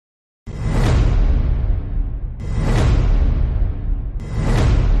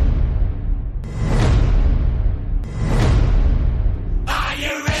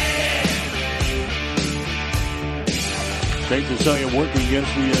St. Cecilia working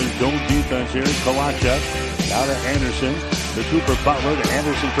against the zone defense here. Kalacha now to Anderson. The Cooper Butler to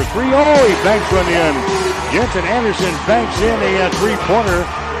Anderson for three. Oh, he banks one in. Jensen Anderson banks in a three-pointer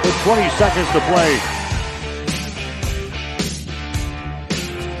with 20 seconds to play.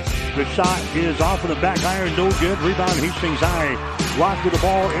 The shot is off of the back iron, no good. Rebound Hastings High. Blocked with the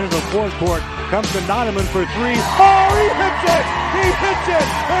ball into the fourth court. Comes to Doniphan for three. Oh, he hits it! He hits it!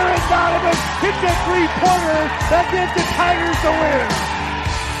 Aaron Doniphan hits a three-pointer that gives the Tigers the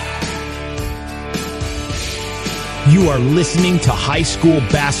win. You are listening to high school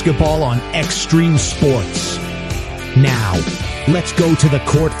basketball on Extreme Sports. Now, let's go to the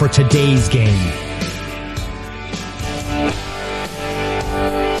court for today's game.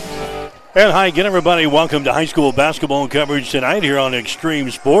 And hi again, everybody. Welcome to high school basketball coverage tonight here on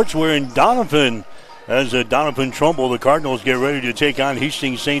Extreme Sports. We're in Doniphan as Doniphan Trumbull, the Cardinals, get ready to take on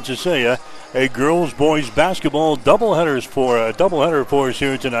Hastings St. Cecilia. A girls-boys basketball doubleheader for us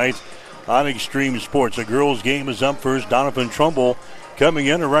here tonight on Extreme Sports. The girls' game is up first. Doniphan Trumbull coming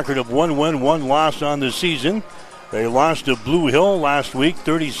in a record of 1 win, 1 loss on the season. They lost to Blue Hill last week,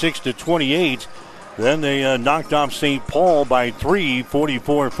 36-28. Then they knocked off St. Paul by 3,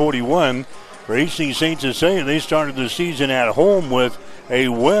 44-41. For Hastings St. Cecilia, they started the season at home with a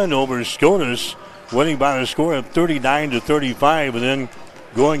win over Scotus, winning by the score of 39-35, and then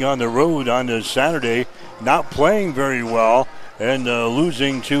going on the road on Saturday, not playing very well, and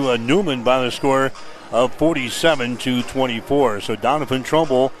losing to Newman by the score of 47-24. So Doniphan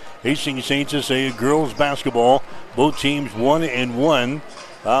Trumbull, Hastings St. Cecilia girls basketball, both teams 1-1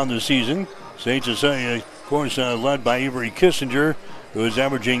 on the season. St. Cecilia, of course, led by Avery Kissinger, who is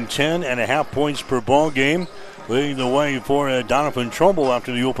averaging 10.5 points per ball game. Leading the way for Doniphan Trumbull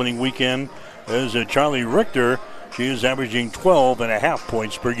after the opening weekend is Charlie Richter. She is averaging 12.5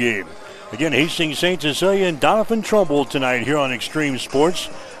 points per game. Again, Hastings St. Cecilia and Doniphan Trumbull tonight here on Extreme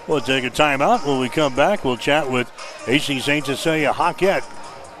Sports. We'll take a timeout. When we come back, we'll chat with Hastings St. Cecilia Hawkette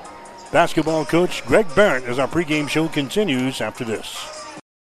basketball coach Greg Barrett as our pregame show continues after this.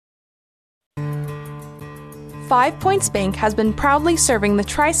 5 Points Bank has been proudly serving the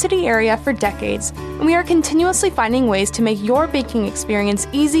Tri-City area for decades, and we are continuously finding ways to make your banking experience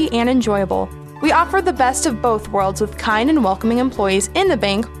easy and enjoyable. We offer the best of both worlds with kind and welcoming employees in the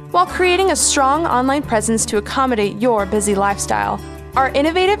bank while creating a strong online presence to accommodate your busy lifestyle. Our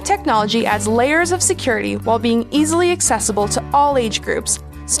innovative technology adds layers of security while being easily accessible to all age groups.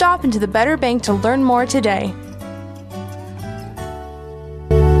 Stop into the Better Bank to learn more today.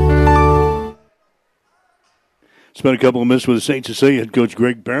 Spent a couple of minutes with St. Cecilia head coach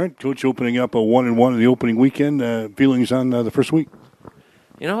Greg Barrett. Coach, opening up a 1-1 in the opening weekend. Feelings on the first week?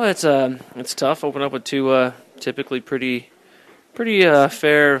 You know, it's tough. Open up with two typically pretty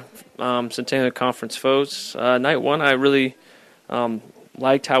fair Centennial Conference foes. Night one, I really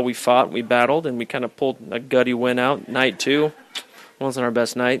liked how we fought, we battled, and we kind of pulled a gutty win out. Night two wasn't our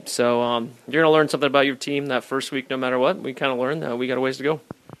best night. So you're going to learn something about your team that first week no matter what. We kind of learned that we got a ways to go.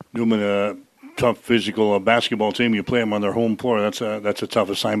 Newman, tough physical basketball team. You play them on their home floor. That's a tough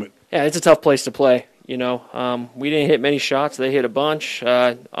assignment. Yeah, it's a tough place to play. You know, we didn't hit many shots. They hit a bunch.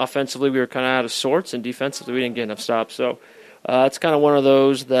 Offensively, we were kind of out of sorts, and defensively, we didn't get enough stops. So it's kind of one of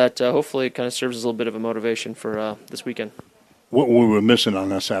those that hopefully kind of serves as a little bit of a motivation for this weekend. What were we missing on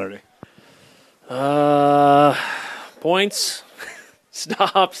that Saturday? Points,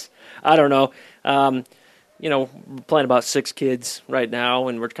 stops. I don't know. You know, we're playing about 6 kids right now,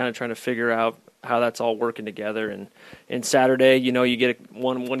 and we're kind of trying to figure out how that's all working together. And Saturday, you know, you get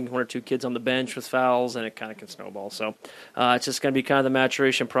one or two kids on the bench with fouls, and it kind of can snowball. So it's just going to be kind of the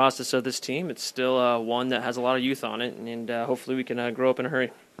maturation process of this team. It's still one that has a lot of youth on it, and hopefully we can grow up in a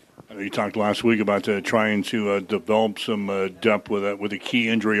hurry. You talked last week about trying to develop some depth with a key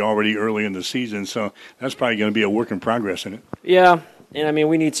injury already early in the season, so that's probably going to be a work in progress, isn't it? Yeah, and I mean,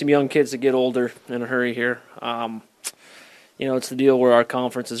 we need some young kids to get older in a hurry here. You know, it's the deal where our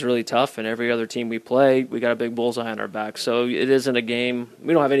conference is really tough, and every other team we play, we got a big bullseye on our back. So it isn't a game.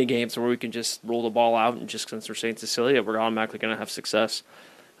 We don't have any games where we can just roll the ball out, and just since we're St. Cecilia, we're automatically going to have success.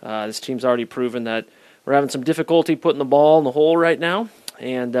 This team's already proven that we're having some difficulty putting the ball in the hole right now,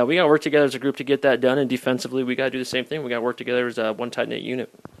 and we got to work together as a group to get that done. And defensively, we got to do the same thing. We got to work together as one tight-knit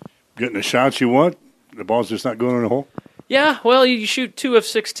unit. Getting the shots you want, the ball's just not going in the hole? Yeah, well, you shoot 2 of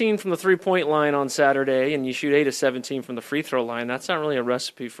 16 from the three-point line on Saturday, and you shoot 8 of 17 from the free-throw line. That's not really a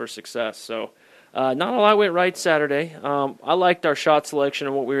recipe for success. So not a lot went right Saturday. I liked our shot selection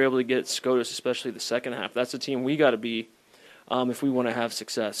and what we were able to get at SCOTUS, especially the second half. That's the team we got to be if we want to have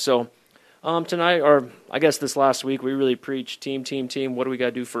success. So tonight, or I guess this last week, we really preached team. What do we got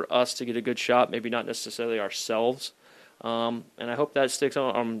to do for us to get a good shot? Maybe not necessarily ourselves. And I hope that sticks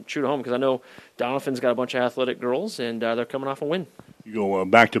on true to home because I know Doniphan's got a bunch of athletic girls, and they're coming off a win. You go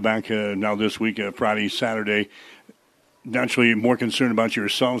back-to-back now this week, Friday, Saturday. Naturally, more concerned about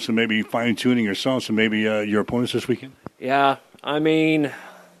yourselves and maybe fine-tuning yourselves and maybe your opponents this weekend? Yeah, I mean,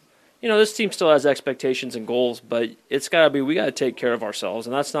 this team still has expectations and goals, but it's got to be, we got to take care of ourselves,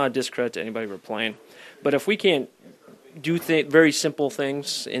 and that's not a discredit to anybody we're playing. But if we can't do very simple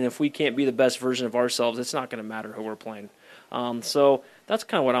things, and if we can't be the best version of ourselves, it's not going to matter who we're playing. So that's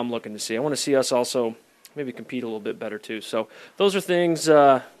kind of what I'm looking to see. I want to see us also maybe compete a little bit better too. So those are things,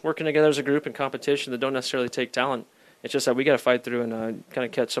 working together as a group in competition that don't necessarily take talent. It's just that we got to fight through and kind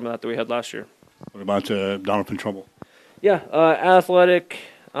of catch some of that we had last year. What about Doniphan Trumbull? Yeah, athletic.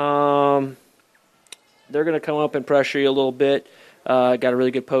 They're going to come up and pressure you a little bit. Got a really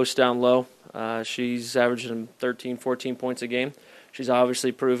good post down low. She's averaging 13, 14 points a game. She's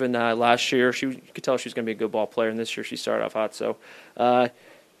obviously proven last year you could tell she's going to be a good ball player, and this year she started off hot. So we're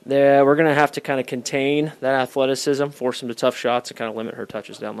going to have to kind of contain that athleticism, force them to tough shots, and kind of limit her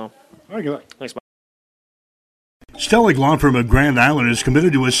touches down low. All right, good luck. Thanks, Mike. Stellig Law Firm of Grand Island is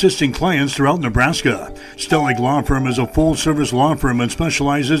committed to assisting clients throughout Nebraska. Stellig Law Firm is a full-service law firm and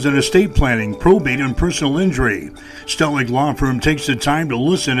specializes in estate planning, probate, and personal injury. Stellig Law Firm takes the time to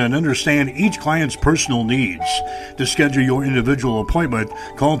listen and understand each client's personal needs. To schedule your individual appointment,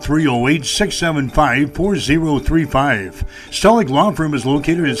 call 308-675-4035. Stellig Law Firm is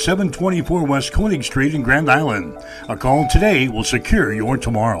located at 724 West Koenig Street in Grand Island. A call today will secure your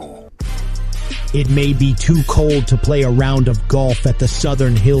tomorrow. It may be too cold to play a round of golf at the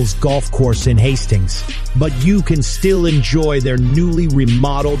Southern Hills Golf Course in Hastings, but you can still enjoy their newly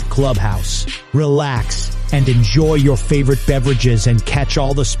remodeled clubhouse. Relax and enjoy your favorite beverages and catch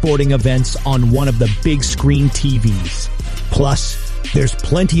all the sporting events on one of the big screen TVs. Plus, there's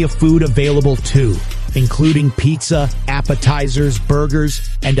plenty of food available too, including pizza, appetizers, burgers,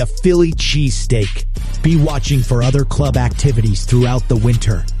 and a Philly cheesesteak. Be watching for other club activities throughout the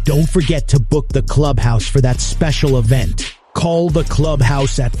winter. Don't forget to book the clubhouse for that special event. Call the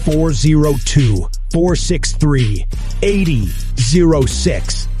clubhouse at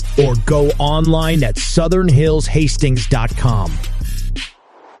 402-463-8006 or go online at southernhillshastings.com.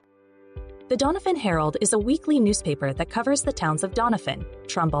 The Doniphan Herald is a weekly newspaper that covers the towns of Doniphan,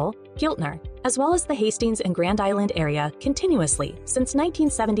 Trumbull, Giltner, as well as the Hastings and Grand Island area continuously since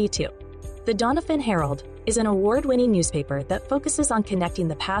 1972. The Doniphan Herald is an award-winning newspaper that focuses on connecting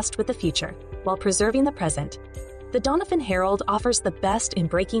the past with the future while preserving the present. The Doniphan Herald offers the best in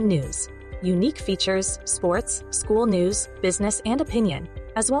breaking news, unique features, sports, school news, business, and opinion,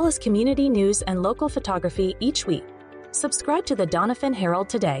 as well as community news and local photography each week. Subscribe to the Doniphan Herald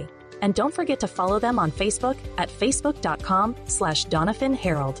today, and don't forget to follow them on Facebook at facebook.com/Doniphan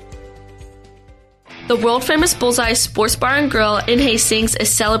Herald. The world-famous Bullseye Sports Bar and Grill in Hastings is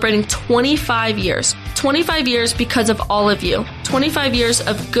celebrating 25 years. 25 years because of all of you. 25 years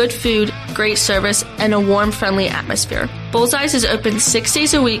of good food, great service, and a warm, friendly atmosphere. Bullseye's is open 6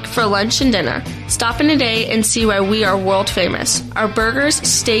 days a week for lunch and dinner. Stop in today and see why we are world famous. Our burgers,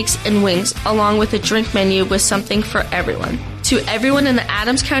 steaks, and wings, along with a drink menu with something for everyone. To everyone in the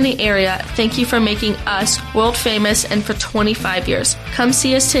Adams County area, thank you for making us world famous and for 25 years. Come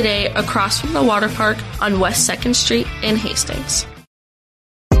see us today across from the water park on West 2nd Street in Hastings.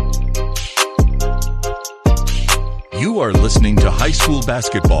 You are listening to high school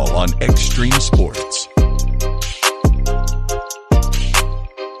basketball on Extreme Sports.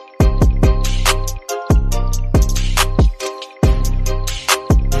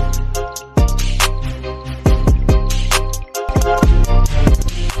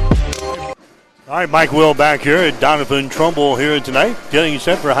 All right, Mike Will back here at Doniphan Trumbull here tonight, getting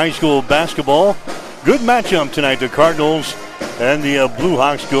set for high school basketball. Good matchup tonight, the Cardinals and the Blue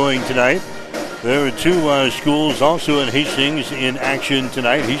Hawks going tonight. There are two schools also in Hastings in action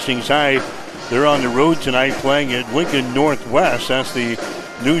tonight. Hastings High, they're on the road tonight playing at Lincoln Northwest. That's the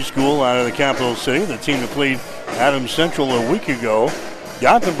new school out of the capital city, the team that played Adams Central a week ago.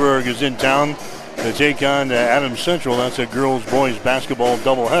 Gothenburg is in town to take on Adams Central. That's a girls-boys basketball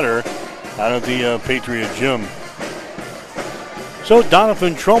doubleheader out of the Patriot Gym. So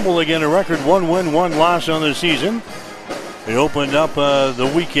Doniphan Trumbull again, a record 1 win, 1 loss on the season. They opened up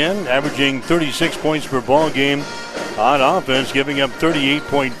the weekend averaging 36 points per ball game on offense, giving up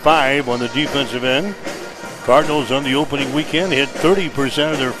 38.5 on the defensive end. Cardinals on the opening weekend hit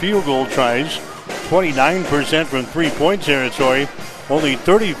 30% of their field goal tries, 29% from three-point territory, only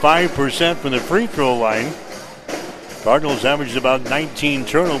 35% from the free throw line. Cardinals averaged about 19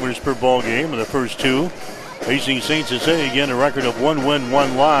 turnovers per ball game in the first two. Hastings St. Cecilia again a record of 1 win,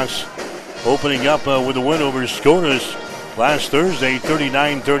 1 loss. Opening up with a win over SCOTUS last Thursday,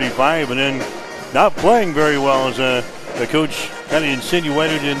 39-35, and then not playing very well, as the coach kind of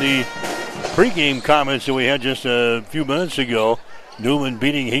insinuated in the pregame comments that we had just a few minutes ago. Newman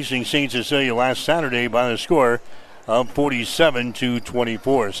beating Hastings St. Cecilia last Saturday by the score of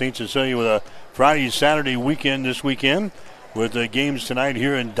 47-24. St. Cecilia with a Friday-Saturday weekend this weekend, with games tonight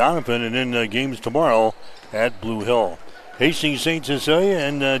here in Doniphan and then games tomorrow at Blue Hill. Hastings St. Cecilia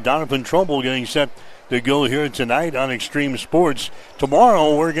and Doniphan Trumbull getting set to go here tonight on Extreme Sports.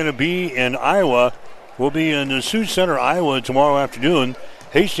 Tomorrow we're going to be in Iowa. We'll be in the Sioux Center, Iowa tomorrow afternoon.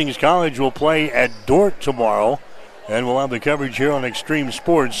 Hastings College will play at Dordt tomorrow, and we'll have the coverage here on Extreme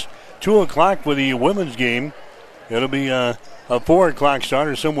Sports. 2 o'clock for the women's game. It'll be a 4 o'clock start,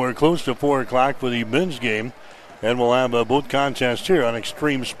 or somewhere close to 4 o'clock for the men's game. And we'll have both contests here on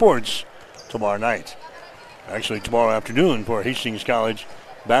Extreme Sports tomorrow night. Actually, tomorrow afternoon for Hastings College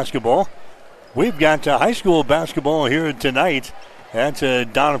basketball. We've got high school basketball here tonight at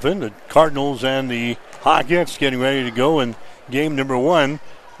Doniphan. The Cardinals and the Hawkettes getting ready to go in game number 1.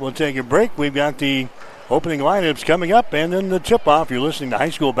 We'll take a break. We've got the opening lineups coming up, and then the tip-off. You're listening to high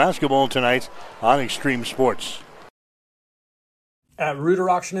school basketball tonight on Extreme Sports. At Reuter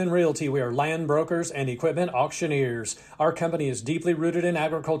Auction and Realty, we are land brokers and equipment auctioneers. Our company is deeply rooted in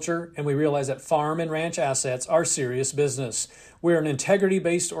agriculture, and we realize that farm and ranch assets are serious business. We are an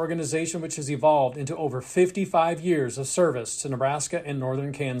integrity-based organization which has evolved into over 55 years of service to Nebraska and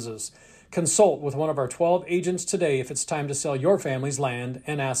northern Kansas. Consult with one of our 12 agents today if it's time to sell your family's land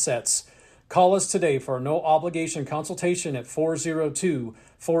and assets. Call us today for a no-obligation consultation at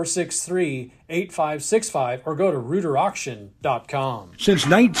 402-463-8565 or go to reuterauction.com. Since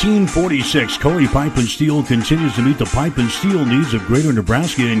 1946, Cully Pipe and Steel continues to meet the pipe and steel needs of greater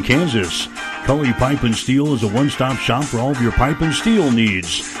Nebraska and Kansas. Cully Pipe and Steel is a one-stop shop for all of your pipe and steel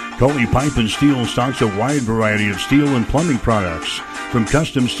needs. Cully Pipe and Steel stocks a wide variety of steel and plumbing products. From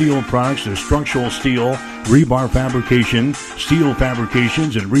custom steel products to structural steel, rebar fabrication, steel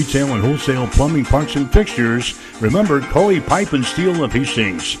fabrications, and retail and wholesale plumbing parts and fixtures, remember Cully Pipe and Steel of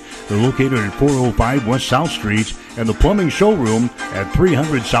Hastings. They're located at 405 West South Street and the plumbing showroom at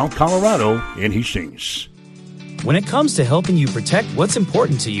 300 South Colorado in Hastings. When it comes to helping you protect what's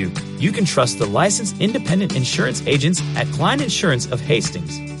important to you, you can trust the licensed independent insurance agents at Klein Insurance of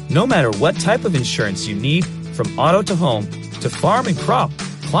Hastings. No matter what type of insurance you need, from auto to home to farm and crop,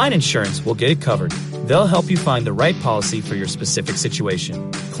 Klein Insurance will get it covered. They'll help you find the right policy for your specific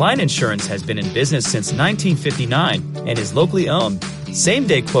situation. Klein Insurance has been in business since 1959 and is locally owned.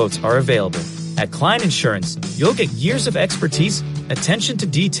 Same-day quotes are available. At Klein Insurance, you'll get years of expertise, attention to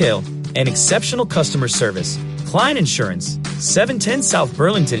detail, and exceptional customer service. Klein Insurance, 710 South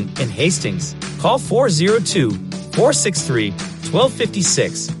Burlington in Hastings. Call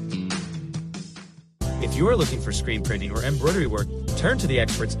 402-463-1256. If you are looking for screen printing or embroidery work, turn to the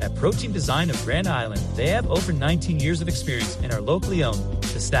experts at Protein Design of Grand Island. They have over 19 years of experience and are locally owned.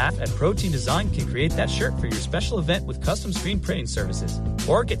 The staff at Protein Design can create that shirt for your special event with custom screen printing services.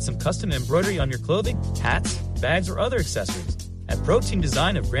 Or get some custom embroidery on your clothing, hats, bags, or other accessories. At Protein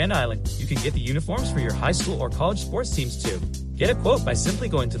Design of Grand Island, you can get the uniforms for your high school or college sports teams too. Get a quote by simply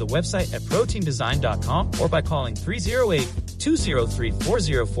going to the website at proteindesign.com or by calling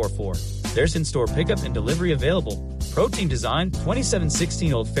 308-203-4044. There's in-store pickup and delivery available. Protein Design,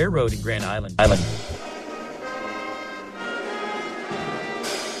 2716 Old Fair Road in Grand Island.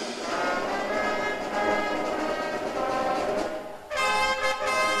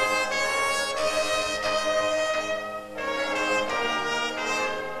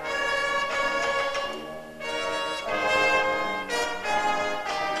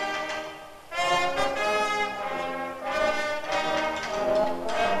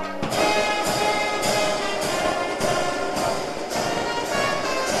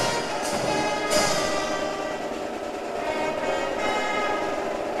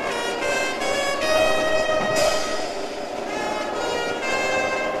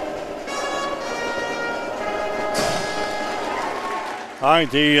 All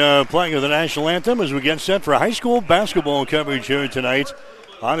right, the playing of the national anthem as we get set for high school basketball coverage here tonight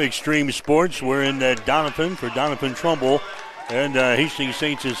on Extreme Sports. We're in Doniphan for Doniphan Trumbull and Hastings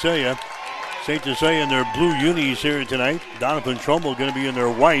St. Cecilia. St. Cecilia in their blue unis here tonight. Doniphan Trumbull going to be in their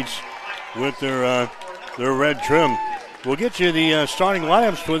whites with their red trim. We'll get you the starting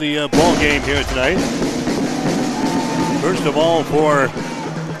lineups for the ball game here tonight. First of all, for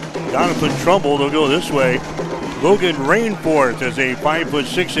Doniphan Trumbull, they'll go this way. Logan Rainforth is a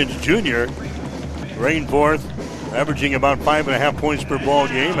 5'6" junior. Rainforth averaging about 5.5 points per ball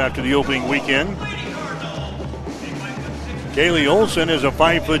game after the opening weekend. Kaylee Olson is a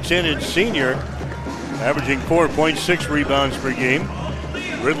 5'10" senior. averaging 4.6 rebounds per game.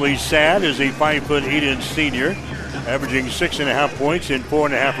 Ridley Sad is a 5'8" senior, averaging 6.5 points and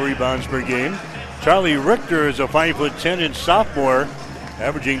 4.5 rebounds per game. Charlie Richter is a 5'10" sophomore,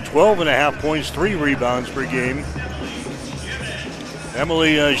 averaging 12.5 points, 3 rebounds per game.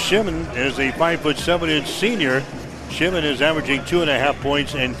 Emily Shimon is a 5'7" senior. Shimon is averaging 2.5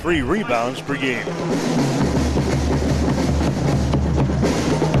 points and 3 rebounds per game.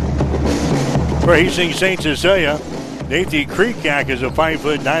 For Hastings St. Cecilia, Nathan Kreekak is a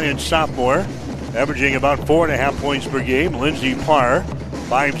 5'9" sophomore, averaging about 4.5 points per game. Lindsey Parr,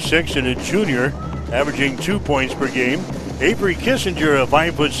 5'6" and a junior, averaging 2 points per game. Avery Kissinger, a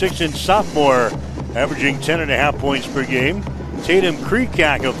 5'6" sophomore, averaging 10.5 points per game. Tatum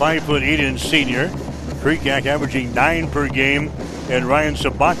Kreekak, a 5'8" senior, Kreekak averaging 9 per game. And Ryan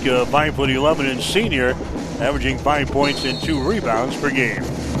Sabatka, a 5'11" senior, averaging 5 points and 2 rebounds per game.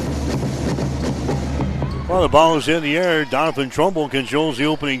 Well, the ball is in the air. Doniphan Trumbull controls the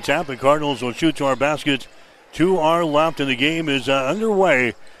opening tap. The Cardinals will shoot to our basket to our left, and the game is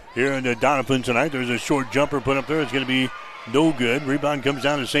underway here in Doniphan tonight. There's a short jumper put up there. It's going to be no good. Rebound comes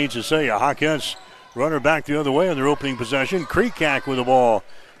down to St. Cecilia. Hawkettes runner back the other way on their opening possession. Kreekak with the ball.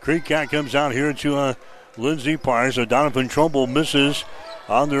 Kreekak comes out here to Lindsey Parr. So Doniphan Trumbull misses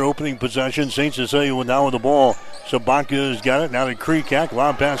on their opening possession. St. Cecilia now with the ball. Sabatka has got it. Now to Kreekak.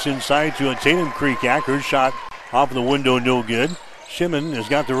 Lob pass inside to Tatum Kreekak. Her shot off the window, no good. Shimon has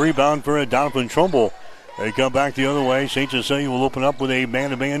got the rebound for Doniphan Trumbull. They come back the other way. St. Cecilia will open up with a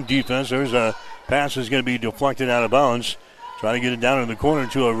man-to-man defense. There's a pass that's going to be deflected out of bounds. Trying to get it down in the corner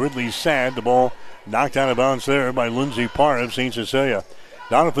to a Ridley Sad. The ball knocked out of bounds there by Lindsey Parr of St. Cecilia.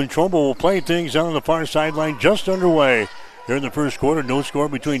 Doniphan Trumbull will play things out on the far sideline, just underway here in the first quarter. No score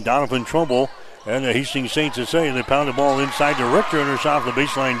between Doniphan Trumbull and Hastings St. Cecilia. They pound the ball inside to Richter, and her shot off the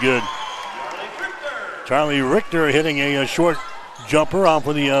baseline good. Charlie Richter hitting a short jumper off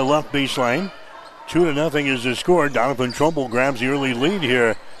of the left baseline. 2-0 is the score. Doniphan Trumbull grabs the early lead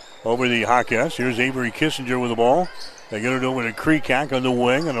here over the Hawkettes. Here's Avery Kissinger with the ball. They get it over to Kreekak on the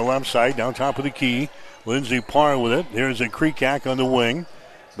wing on the left side, down top of the key. Lindsey Parr with it. Here's a Kreekak on the wing.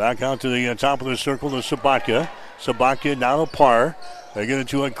 Back out to the top of the circle to Sabatka. Sabatka now to Parr. They get it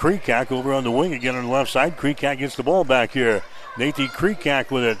to a Kreekak over on the wing again on the left side. Kreekak gets the ball back here. Nathan Kreekak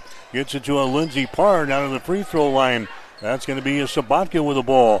with it. Gets it to a Lindsey Parr down to the free throw line. That's going to be a Sabatka with the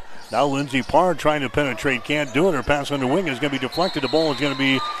ball. Now Lindsey Parr trying to penetrate. Can't do it. Her pass on the wing is going to be deflected. The ball is going to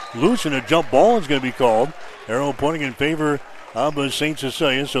be loose, and a jump ball is going to be called. Arrow pointing in favor of St.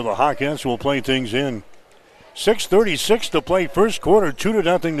 Cecilia, so the Hawkettes will play things in. 6:36 to play first quarter.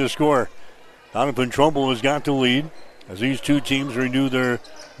 2-0 to score. Doniphan Trumbull has got the lead as these two teams renew their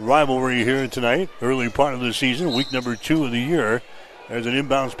rivalry here tonight. Early part of the season, week number 2 of the year. There's an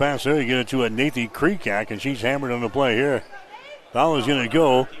inbounds pass there. You get it to a Nathan Kreekak, and she's hammered on the play here. Foul is going to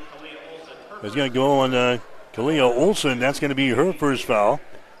go. It's going to go on Kalia Olsen. That's going to be her first foul.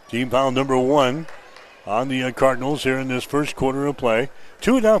 Team foul number 1 on the Cardinals here in this first quarter of play.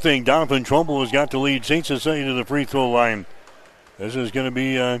 2-0. Doniphan Trumbull has got the lead. St. Cecilia to the free throw line. This is going to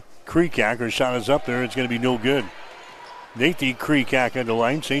be Kreekak. Her shot is up there. It's going to be no good. Nathan Kreekak on the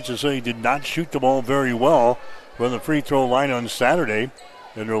line. St. Cecilia did not shoot the ball very well from the free throw line on Saturday.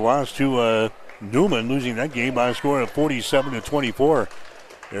 And their loss to Newman, losing that game by a score of 47-24.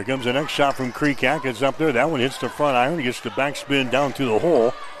 Here comes the next shot from Kreekak. It's up there. That one hits the front iron. Gets the backspin down through the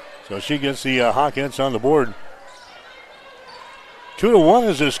hole. So she gets the Hawkettes on the board. 2-1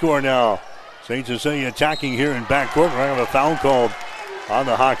 is the score now. St. Cecilia attacking here in backcourt. We're going to have a foul called on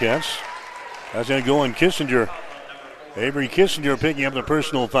the Hawkettes. That's going to go on Kissinger. Avery Kissinger picking up the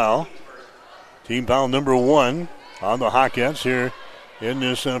personal foul. Team foul number 1 on the Hawkettes here in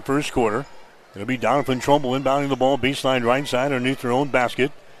this first quarter. It'll be Doniphan Trumbull inbounding the ball, baseline right side underneath their own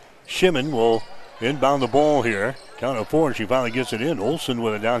basket. Shimon will inbound the ball here. Count of 4, and she finally gets it in. Olsen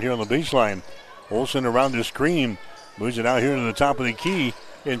with it down here on the baseline. Olsen around the screen. Moves it out here to the top of the key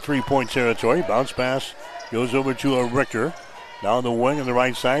in three-point territory. Bounce pass goes over to a Richter. Down the wing on the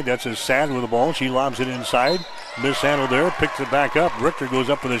right side. That's a Sad with the ball. She lobs it inside. Mishandled there. Picks it back up. Richter goes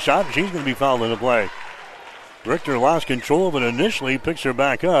up for the shot. She's going to be fouled in the play. Richter lost control of it initially. Picks her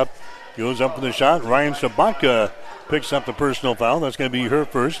back up. Goes up for the shot. Ryan Sabatka picks up the personal foul. That's going to be her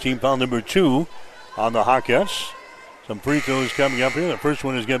first. Team foul number 2 on the Hawkettes. Some free throws coming up here. The first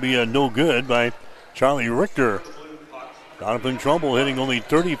one is going to be no good by Charlie Richter. Doniphan Trumbull hitting only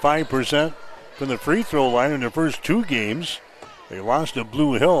 35% from the free throw line in their first 2 games. They lost to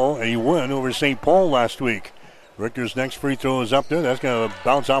Blue Hill, a win over St. Paul last week. Richter's next free throw is up there. That's going to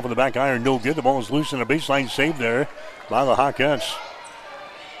bounce off of the back iron. No good. The ball is loose in a baseline save there by the Hawkettes.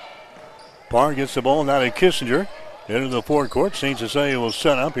 Parr gets the ball now to Kissinger. Into the forecourt. St. Cecilia will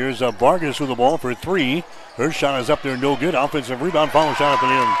set up. Here's Vargas with the ball for three. Her shot is up there, no good. Offensive rebound, follow shot up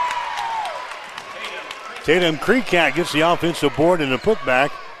and in. Tatum Creekat gets the offensive board and the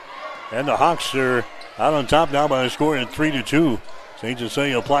putback. And the Hawks are out on top now by a score at 3-2. St.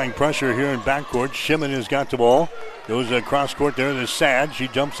 Cecilia applying pressure here in backcourt. Shimon has got the ball. Goes across court there to Sad. She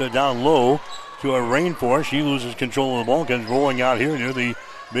jumps it down low to a Rainforest. She loses control of the ball. Comes rolling out here near the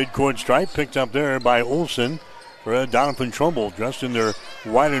midcourt stripe. Picked up there by Olsen for Doniphan Trumbull, dressed in their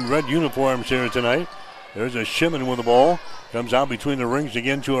white and red uniforms here tonight. There's a Shimon with the ball. Comes out between the rings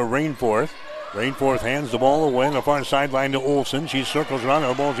again to a Rainforth. Rainforth hands the ball away on the far sideline to Olsen. She circles around,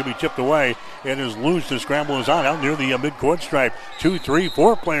 and the ball's going to be tipped away. It is loose. The scramble is on out near the midcourt stripe. 2, 3,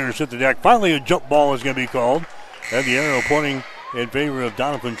 4 players hit the deck. Finally, a jump ball is going to be called. And the arrow pointing in favor of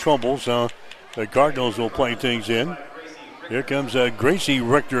Doniphan Trumbull, so the Cardinals will play things in. Here comes Gracie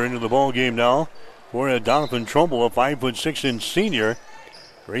Richter into the ball game now for Doniphan Trumbull, a 5'6" senior.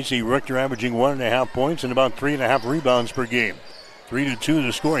 Gracie Richter averaging 1.5 points and about 3.5 rebounds per game. 3-2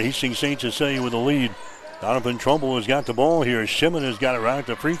 the score. Hastings St. Cecilia with the lead. Doniphan Trumbull has got the ball here. Shimon has got it right at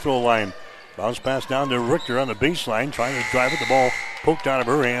the free throw line. Bounce pass down to Richter on the baseline, trying to drive it. The ball poked out of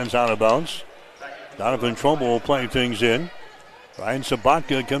her hands, out of bounds. Doniphan Trumbull will play things in. Ryan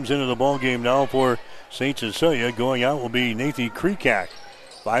Sabatka comes into the ball game now for St. Cecilia. Going out will be Nathan Kreekak.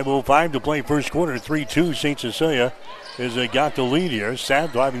 5:05 to play first quarter. 3-2. St. Cecilia has got the lead here.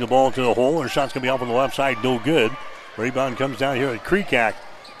 Sad driving the ball to the hole. Her shot's going to be off on the left side. No good. Rebound comes down here at Kreekak.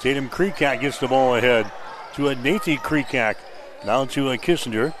 Tatum Kreekak gets the ball ahead to a Nathan Kreekak. Now to a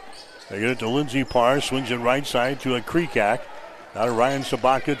Kissinger. They get it to Lindsey Parr. Swings it right side to a Kreekak. Now to Ryan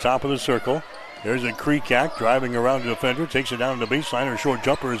Sabatka, top of the circle. There's a Kreekak driving around the defender. Takes it down to the baseline. Her short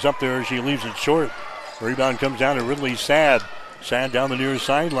jumper is up there. She leaves it short. Rebound comes down to Ridley Sad. Sad down the near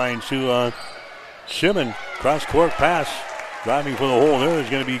sideline to Shimon. Cross-court pass. Driving for the hole there is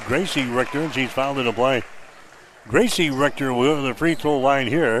going to be Gracie Richter, and she's fouled in the play. Gracie Richter will go to the free throw line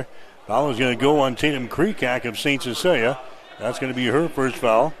here. Foul is going to go on Tatum Kreekak of St. Cecilia. That's going to be her first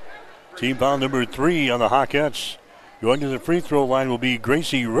foul. Team foul number 3 on the Hawkettes. Going to the free throw line will be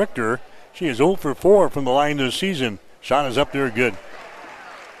Gracie Richter. She is 0 for 4 from the line this season. Shot is up there good.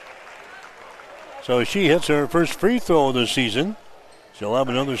 So she hits her first free throw of the season. She'll have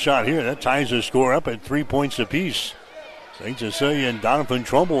another shot here. That ties the score up at 3 points apiece. St. Cecilia and Doniphan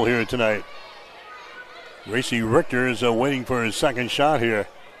Trumbull here tonight. Gracie Richter is waiting for his second shot here.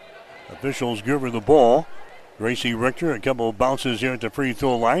 Officials give her the ball. Gracie Richter, a couple of bounces here at the free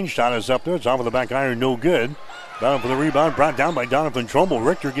throw line. Shot is up there. It's off of the back iron, no good. Battle for the rebound, brought down by Doniphan Trumbull.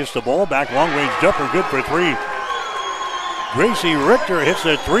 Richter gets the ball back, long range jumper, good for 3. Gracie Richter hits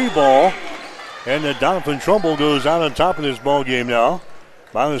the 3 ball, and Doniphan Trumbull goes out on top of this ball game now.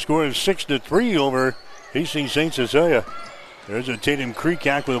 Final score is 6-3 over Hastings St. Cecilia. There's a Tatum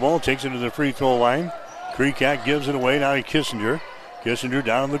Kreekak with the ball, takes it to the free throw line. Kreekak gives it away now to Kissinger. Kissinger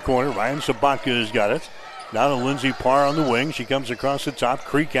down in the corner. Ryan Sabatka has got it. Now to Lindsey Parr on the wing. She comes across the top.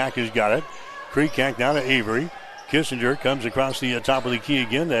 Kreekak has got it. Kreekak down to Avery. Kissinger comes across the top of the key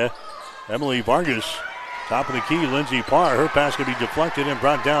again to Emily Vargas. Top of the key, Lindsey Parr. Her pass can be deflected and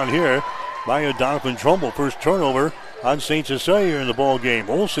brought down here by Doniphan Trumbull. First turnover on St. Cecilia in the ball game.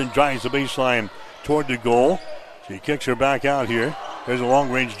 Olsen drives the baseline toward the goal. She kicks her back out here. There's a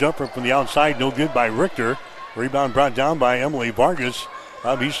long-range jumper from the outside. No good by Richter. Rebound brought down by Emily Vargas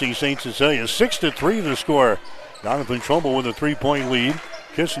of Hastings St. Cecilia. 6-3 the score. Doniphan Trumbull with a 3-point lead.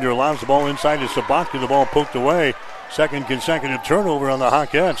 Kissinger allows the ball inside to Sabatka. The ball poked away. Second consecutive turnover on the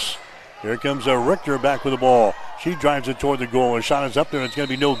Hawkettes. Here comes Richter back with the ball. She drives it toward the goal. Her shot is up there. It's going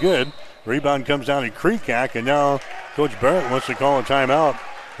to be no good. Rebound comes down to Kreekak, and now Coach Barrett wants to call a timeout.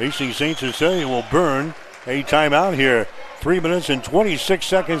 Hastings St. Cecilia will burn a timeout here. 3 minutes and 26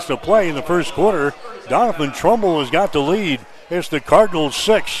 seconds to play in the first quarter. Doniphan Trumbull has got the lead. It's the Cardinals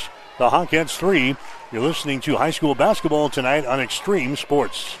 6, the Hawkettes 3. You're listening to high school basketball tonight on Extreme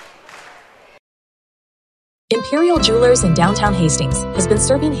Sports. Imperial Jewelers in downtown Hastings has been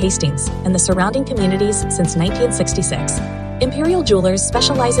serving Hastings and the surrounding communities since 1966. Imperial Jewelers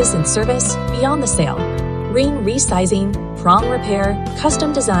specializes in service beyond the sale. Ring resizing, prong repair,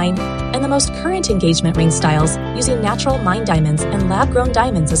 custom design, and the most current engagement ring styles using natural mined diamonds and lab-grown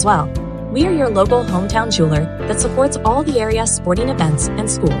diamonds as well. We are your local hometown jeweler that supports all the area's sporting events and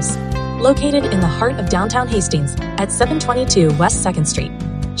schools. Located in the heart of downtown Hastings at 722 West 2nd Street.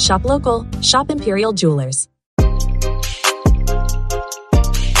 Shop local, shop Imperial Jewelers.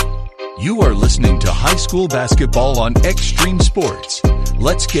 You are listening to high school basketball on Extreme Sports.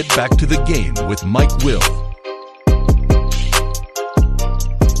 Let's get back to the game with Mike Will.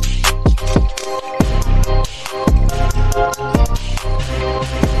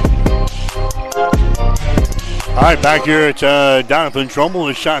 All right, back here at Doniphan. Trumbull.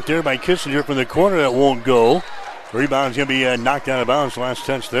 A shot there by Kissinger from the corner that won't go. Rebound's going to be knocked out of bounds. Last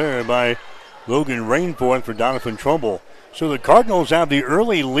touch there by Logan Rainforth for Doniphan Trumbull. So the Cardinals have the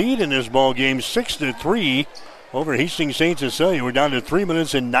early lead in this ball game, 6-3 over Hastings St. Cecilia. We're down to 3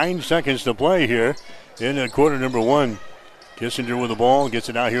 minutes and 9 seconds to play here in quarter number one. Kissinger with the ball, gets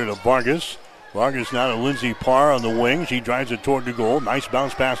it out here to Vargas. Vargas now to Lindsey Parr on the wing. She drives it toward the goal. Nice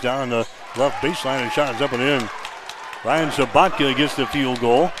bounce pass down the left baseline, and shot is up and in. Ryan Sabatka gets the field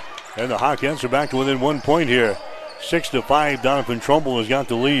goal, and the Hawkettes are back to within 1 point here. 6-5, Doniphan Trumbull has got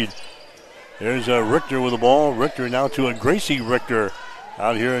the lead. There's Richter with the ball. Richter now to a Gracie Richter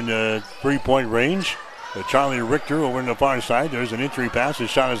out here in the 3-point range. Charlie Richter over in the far side. There's an entry pass. The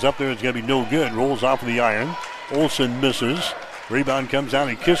shot is up there. It's going to be no good. Rolls off of the iron. Olsen misses. Rebound comes down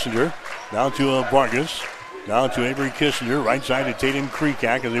to Kissinger. Down to Vargas. Down to Avery Kissinger. Right side to Tatum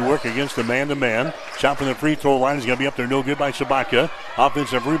Kreekak as they work against the man-to-man. Shot from the free throw line is going to be up there. No good by Sabatka.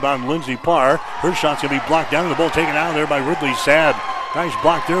 Offensive rebound, Lindsey Parr. Her shot's going to be blocked down, and the ball taken out of there by Ridley Sad. Nice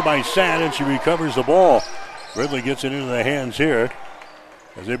block there by Sad, and she recovers the ball. Ridley gets it into the hands here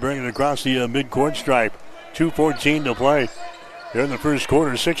as they bring it across the midcourt stripe. 2:14 to play. Here in the first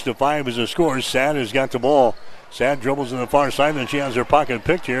quarter, 6-5 is the score. Sad has got the ball. Sad dribbles in the far side, and she has her pocket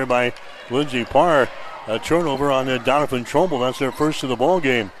picked here by Lindsey Parr. A turnover on Doniphan Trumbull. That's their first of the ball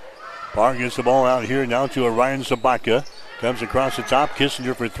game. Parr gets the ball out here now to Ryan Sabatka. Comes across the top.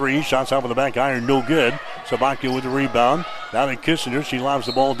 Kissinger for three. Shots out with the back iron. No good. Sabatka with the rebound. Down to Kissinger. She lobs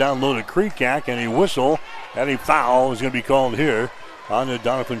the ball down low to Kreekak. And a whistle and a foul is going to be called here on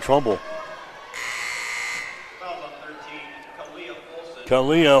Doniphan Trumbull.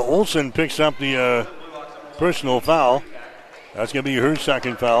 Kalia Olsen picks up the personal foul. That's going to be her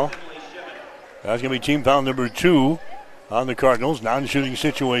second foul. That's going to be team foul number 2 on the Cardinals. Non-shooting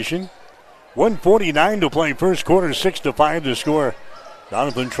situation. 1:49 to play first quarter, 6-5 to score.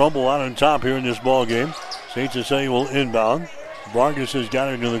 Doniphan Trumbull out on top here in this ball game. St. Cecilia will inbound. Vargas has got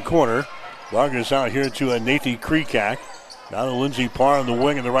it into the corner. Vargas out here to Nathan Kreekak. Now to Lindsey Parr on the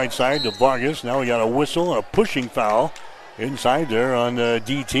wing on the right side to Vargas. Now we got a whistle and a pushing foul inside there on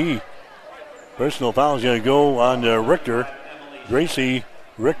DT. Personal foul is going to go on Richter. Gracie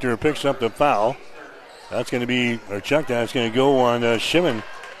Richter picks up the foul. That's going to be, or check that, it's going to go on Shimon.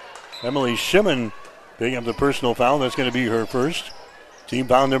 Emily Shimon picking up the personal foul. That's going to be her first. Team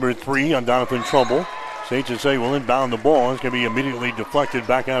foul number 3 on Doniphan Trumbull. St. Cecilia will inbound the ball. It's going to be immediately deflected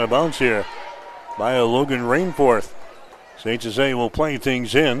back out of bounds here by Logan Rainforth. St. Cecilia will play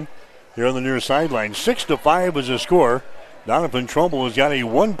things in here on the near sideline. 6-5 is the score. Doniphan Trumbull has got a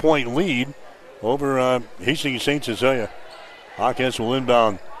 1-point lead over Hastings St. Cecilia. Hawkins will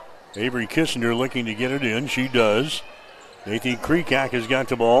inbound. Avery Kissinger looking to get it in. She does. Nathan Kreekak has got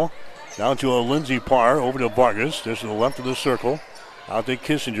the ball. Down to Lindsey Parr. Over to Vargas. Just to the left of the circle. Out to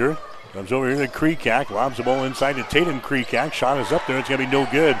Kissinger. Comes over here to Kreekak. Lobs the ball inside to Tatum Kreekak. Shot is up there. It's going to be no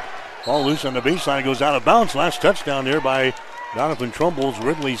good. Ball loose on the baseline. It goes out of bounds. Last touchdown there by Doniphan Trumbull's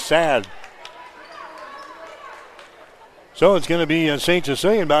Ridley Sad. So it's going to be St.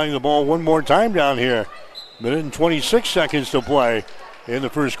 Cecilia inbounding the ball one more time down here. Minute and 26 seconds to play in the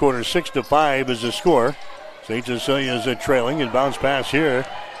first quarter. 6-5 is the score. St. Cecilia is trailing and bounce pass here.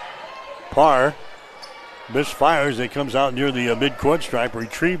 Parr misfires. It comes out near the midcourt stripe.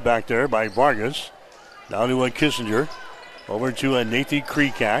 Retrieved back there by Vargas. Down to Kissinger. Over to Nathan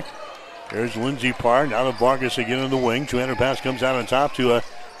Kreekak. There's Lindsey Parr. Now to Vargas again on the wing. Two-hander pass comes out on top to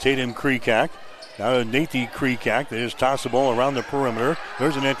Tatum Kreekak. Now to Nathan Kreekak. They just toss the ball around the perimeter.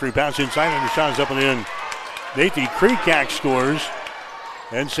 There's an entry pass inside, and the shot is up and in. Nathan Kreekak scores.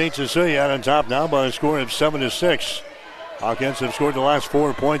 And St. Cecilia out on top now by a score of 7-6. Hawkins have scored the last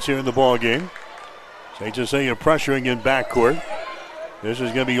 4 points here in the ball game. St. Cecilia pressuring in backcourt. This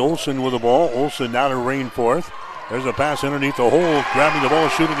is going to be Olsen with the ball. Olsen now to Rainforth. There's a pass underneath the hole. Grabbing the ball,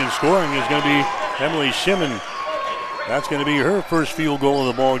 shooting and scoring is going to be Emily Shimon. That's going to be her first field goal of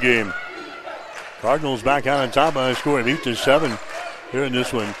the ball game. Cardinals back out on top by a score of 8-7 here in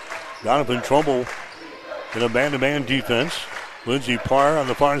this one. Doniphan Trumbull in a man-to-man defense. Lindsey Parr on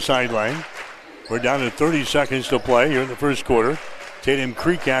the far sideline. We're down to 30 seconds to play here in the first quarter. Tatum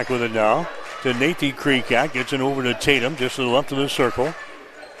Kreekak with it now. To Nathan Kreekak. Gets it over to Tatum just to the left of the circle.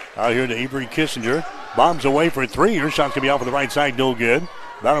 Out here to Avery Kissinger. Bombs away for 3. Her shot's going to be off of the right side. No good.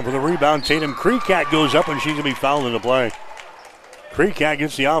 Battle for the rebound. Tatum Kreekak goes up, and she's going to be fouled in the play. Kreekak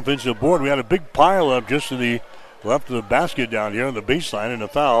gets the offensive board. We had a big pile up just to the left of the basket down here on the baseline, and the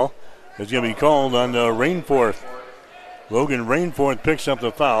foul is going to be called on Rainforth. Logan Rainforth picks up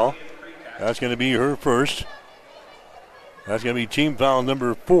the foul. That's going to be her first. That's going to be team foul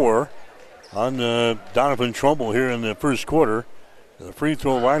number 4 on Doniphan Trumbull here in the first quarter. The free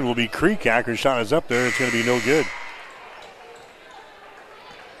throw line will be Kreekak. Her shot is up there. It's going to be no good.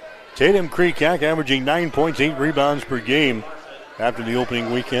 Tatum Kreekak averaging 9 points, 8 rebounds per game after the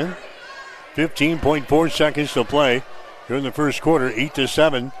opening weekend. 15.4 seconds to play here in the first quarter,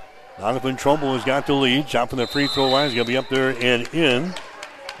 8-7. Doniphan Trumbull has got the lead. Shot from the free throw line is going to be up there and in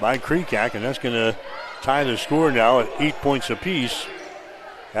by Kreekak, and that's going to tie the score now at 8 points apiece.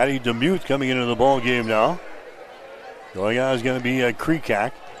 Addie DeMuth coming into the ball game now. Going out is going to be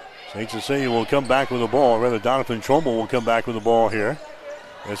Kreekak. St. Cecilia will come back with the ball. Rather, Doniphan Trumbull will come back with the ball here.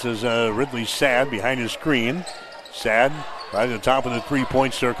 This is Ridley Sad behind his screen. Sad right at the top of the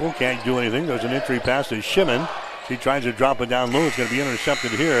three-point circle. Can't do anything. There's an entry pass to Shimon. She tries to drop it down low. It's going to be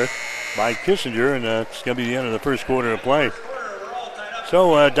intercepted here by Kissinger, and it's going to be the end of the first quarter of play.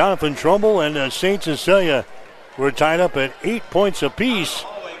 So Doniphan Trumbull and St. Cecilia were tied up at 8 points apiece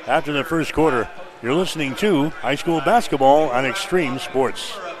after the first quarter. You're listening to high school basketball on Extreme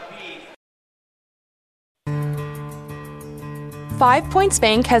Sports. 5 Points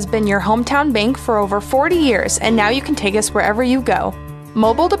Bank has been your hometown bank for over 40 years, and now you can take us wherever you go.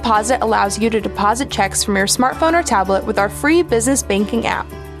 Mobile Deposit allows you to deposit checks from your smartphone or tablet with our free business banking app.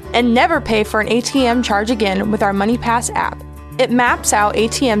 And never pay for an ATM charge again with our MoneyPass app. It maps out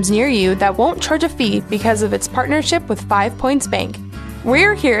ATMs near you that won't charge a fee because of its partnership with 5 Points Bank.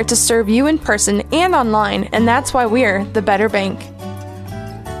 We're here to serve you in person and online, and that's why we're the better bank.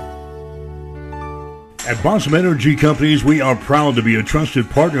 At Bossum Energy Companies, we are proud to be a trusted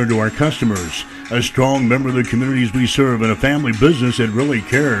partner to our customers, a strong member of the communities we serve, and a family business that really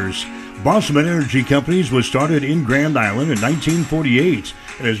cares. Bossum Energy Companies was started in Grand Island in 1948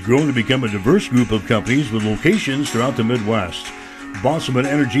 and has grown to become a diverse group of companies with locations throughout the Midwest. Bossum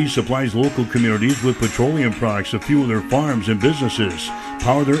Energy supplies local communities with petroleum products to fuel their farms and businesses,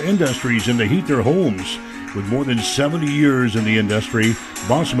 power their industries, and to heat their homes. With more than 70 years in the industry,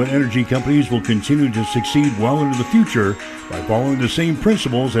 Bossum Energy Companies will continue to succeed well into the future by following the same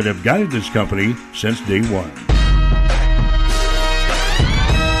principles that have guided this company since day one.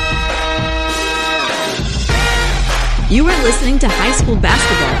 You are listening to high school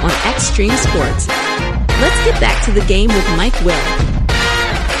basketball on Extreme Sports. Let's get back to the game with Mike Will.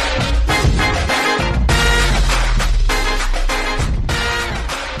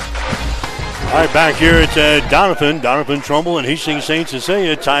 All right, back here at Doniphan Trumbull and Hastings St.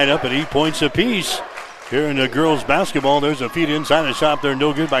 Cecilia tied up at 8 points apiece. Here in the girls' basketball, there's a feed inside the shot there,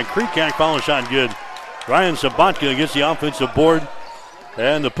 no good by Kreekak. Foul shot good. Ryan Sabatka gets the offensive board,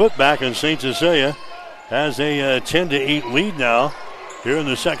 and the putback, and St. Cecilia has a 10-8 lead now here in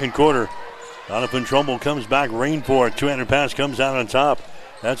the second quarter. Doniphan Trumbull comes back, rain for it. Two-handed pass comes out on top.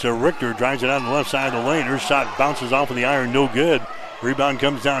 That's a Richter, drives it on the left side of the lane. Her shot bounces off of the iron, no good. Rebound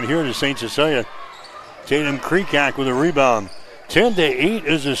comes down here to St. Cecilia. Tatum Kreekak with a rebound. 10-8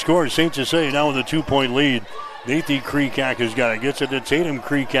 is the score. St. Cecilia now with a 2-point lead. Nathan Kreekak has got it. Gets it to Tatum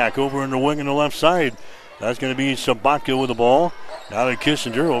Kreekak over in the wing on the left side. That's going to be Sabatka with the ball. Now to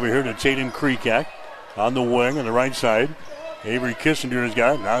Kissinger over here to Tatum Kreekak on the wing on the right side. Avery Kissinger has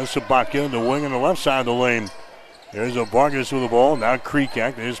got it. Now to Sabatka on the wing on the left side of the lane. There's a Vargas with the ball. Now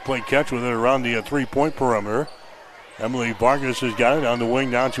Kreekak. They just play catch with it around the three-point perimeter. Emily Vargas has got it on the wing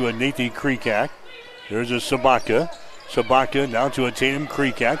down to a Nathan Kreekak. There's a Sabatka. Sabatka down to a Tatum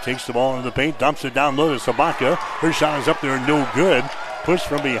Kreekak. Takes the ball into the paint, dumps it down low to Sabatka. Her shot is up there, no good. Pushed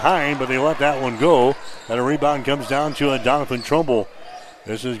from behind, but they let that one go. And a rebound comes down to a Doniphan Trumbull.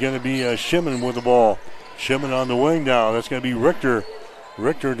 This is going to be Shimon with the ball. Shimon on the wing now. That's going to be Richter.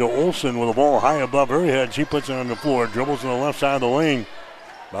 Richter to Olsen with the ball high above her head. She puts it on the floor. Dribbles on the left side of the lane.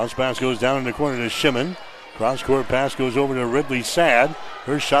 Bounce pass goes down in the corner to Shimon. Cross-court pass goes over to Ridley Sad.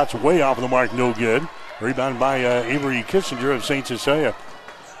 Her shot's way off the mark, no good. Rebound by Avery Kissinger of St. Cecilia.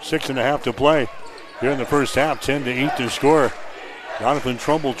 6.5 to play here in the first half. 10-8 to score. Doniphan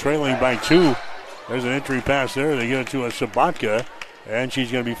Trumbull trailing by 2. There's an entry pass there. They get it to a Sabatka, and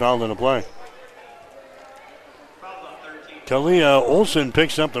she's going to be fouled in the play. Talia Olsen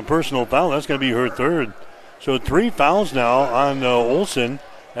picks up the personal foul. That's going to be her third. So 3 fouls now on Olsen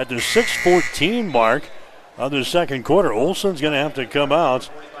at the 6:14 mark of the second quarter. Olsen's going to have to come out.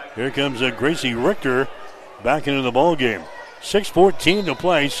 Here comes Gracie Richter back into the ball game. 6:14 to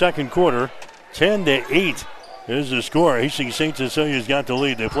play, second quarter. 10-8 is the score. Hastings St. Cecilia's got the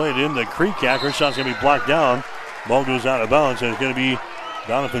lead. They play it in the Kreekak. Her shot's going to be blocked down. Ball goes out of bounds, and it's going to be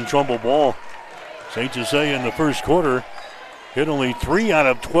Doniphan Trumbull ball. St. Cecilia in the first quarter hit only 3 out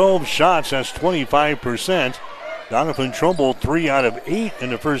of 12 shots. That's 25%. Doniphan Trumbull 3 out of 8 in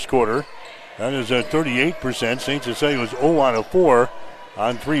the first quarter. That is 38%. St. Cecilia was 0 out of 4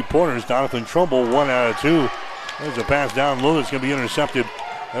 on 3-pointers. Doniphan Trumbull 1 out of 2. There's a pass down low that's going to be intercepted.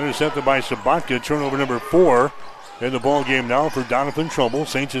 Intercepted by Sabatka. Turnover number 4 in the ball game now for Doniphan Trumbull.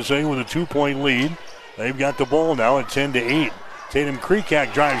 St. Cecilia with a 2-point lead. They've got the ball now at 10-8. Tatum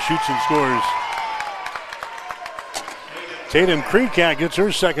Kreekak drives, shoots, and scores. Tatum Kreekak gets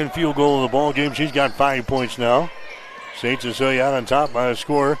her second field goal of the ball game. She's got 5 points now. St. Cecilia out on top by a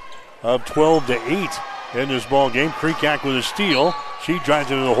score of 12-8 in this ball game. Kreekak with a steal. She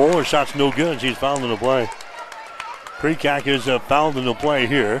drives into the hole. Her shot's no good. She's fouled in the play. Kreekak is fouled in the play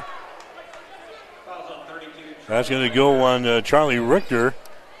here. That's going to go on Charlie Richter.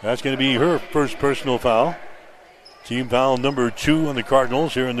 That's going to be her first personal foul. Team foul number 2 on the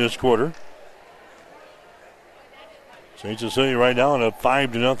Cardinals here in this quarter. St. Cecilia right now on a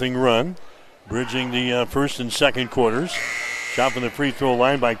 5-0 run, bridging the first and second quarters. Shot from the free throw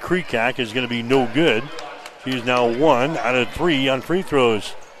line by Kreekak is going to be no good. She is now 1 out of 3 on free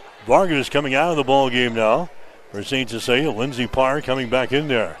throws. Vargas coming out of the ball game now for St. Cecilia. Lindsey Parr coming back in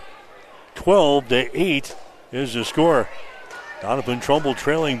there. 12-8 is the score. Doniphan Trumbull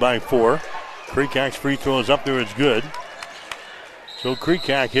trailing by 4. Kreekak's free throw is up there. It's good. So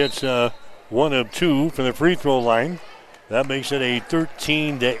Kreekak hits 1 of 2 from the free throw line. That makes it a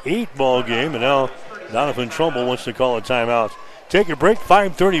 13-8 ball game. And now Doniphan Trumbull wants to call a timeout. Take a break.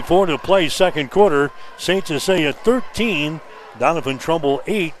 5:34 to play second quarter. St. Cecilia 13. Doniphan Trumbull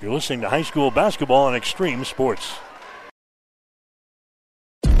 8. You're listening to high school basketball on Extreme Sports.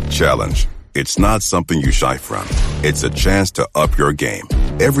 Challenge. It's not something you shy from. It's a chance to up your game.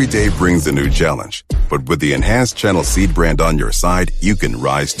 Every day brings a new challenge. But with the enhanced Channel Seed brand on your side, you can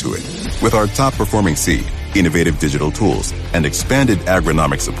rise to it. With our top-performing seed, innovative digital tools, and expanded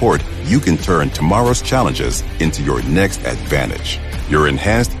agronomic support, you can turn tomorrow's challenges into your next advantage. Your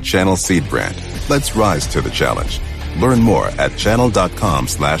enhanced Channel Seed brand. Let's rise to the challenge. Learn more at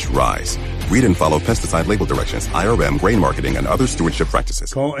channel.com/rise. Read and follow pesticide label directions, IRM, grain marketing, and other stewardship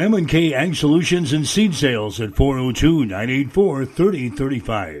practices. Call M&K Ag Solutions and Seed Sales at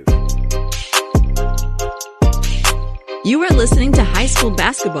 402-984-3035. You are listening to high school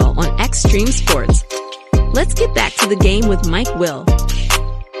basketball on Extreme Sports. Let's get back to the game with Mike Will.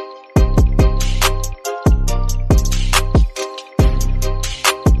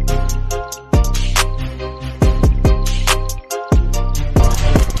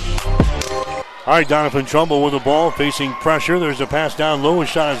 All right, Doniphan Trumbull with the ball, facing pressure. There's a pass down low. A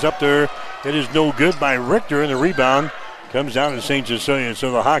shot is up there. It is no good by Richter, and the rebound comes down to St. Cecilia.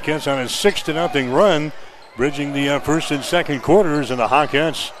 So the Hawkettes on a 6-0 run, bridging the first and second quarters, and the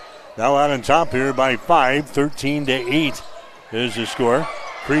Hawkettes now out on top here by 5, 13-8 is the score.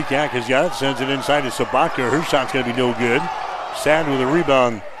 Kreekak has got it, sends it inside to Sabatka. Her shot's going to be no good. Sad with a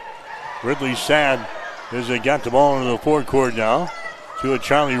rebound. Ridley Sad has got the ball into the forecourt now to a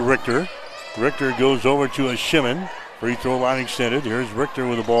Charlie Richter. Richter goes over to a Shimon. Free throw line extended. Here's Richter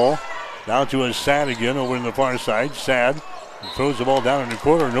with the ball. Down to a Sad again over in the far side. Sad throws the ball down in the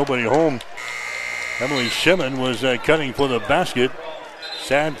corner. Nobody home. Emily Shimon was cutting for the basket.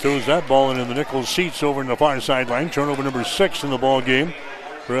 Sad throws that ball into the nickel seats over in the far sideline. Turnover number 6 in the ball game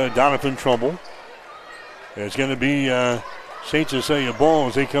for Doniphan Trumbull. It's going to be St. Cecilia ball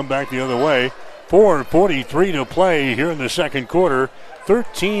as they come back the other way. 4:43 to play here in the second quarter.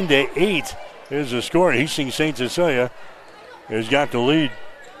 13-8 is the score. Hastings St. Cecilia has got the lead.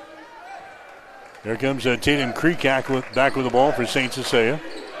 Here comes Tatum Kreekak back with the ball for St. Cecilia.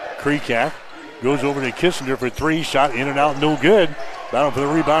 Kreekak goes over to Kissinger for 3. Shot in and out, no good. Battle for the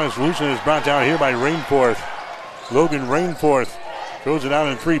rebound is loose and is brought down here by Rainforth. Logan Rainforth throws it out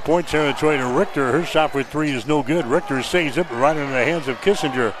in 3-point territory to Richter. Her shot for 3 is no good. Richter saves it right into the hands of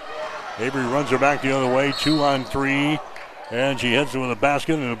Kissinger. Avery runs her back the other way. 2-on-3. And she heads with a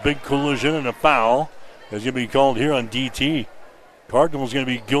basket and a big collision and a foul. That's going to be called here on DT. Cardinals going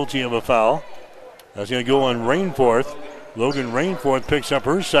to be guilty of a foul. That's going to go on Rainforth. Logan Rainforth picks up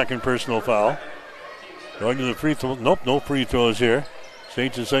her second personal foul. Going to the free throw. Nope, no free throws here.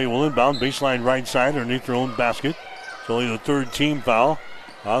 St. Cecilia will inbound. Baseline right side underneath their own basket. It's only the third team foul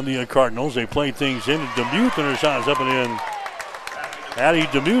on the Cardinals. They play things in. Demuth and her shot is up and in. Addie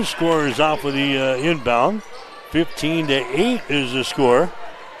Demuth scores off of the inbound. 15-8 is the score.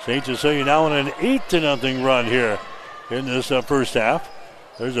 St. Cecilia now on an 8-0 run here in this first half.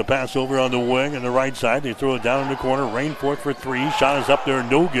 There's a pass over on the wing on the right side. They throw it down in the corner. Rainforth for 3. Shot is up there,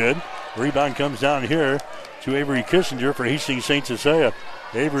 no good. Rebound comes down here to Avery Kissinger for Hastings St. Cecilia.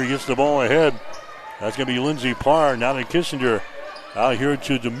 Avery gets the ball ahead. That's going to be Lindsey Parr. Now to Kissinger. Out here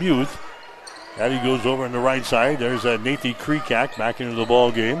to Demuth. Addie goes over on the right side. There's Nathan Kreekak back into the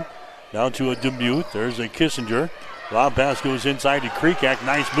ball game. Down to a Demuth. There's a Kissinger. Lob pass goes inside to Kreekak.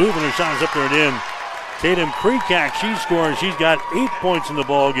 Nice move, and her shot is up there and in. Tatum Kreekak, she scores. She's got 8 points in the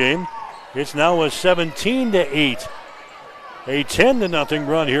ball game. It's now a 17-8. A 10-0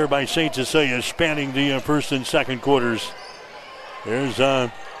 run here by St. Cecilia, spanning the first and second quarters. There's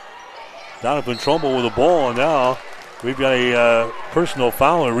Doniphan Trumbull with the ball, and now we've got a personal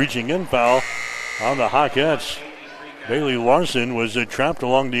foul, a reaching in foul on the Hawkettes. Bailey Larson was trapped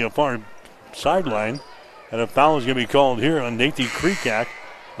along the far sideline, and a foul is going to be called here on Nathan Kreekak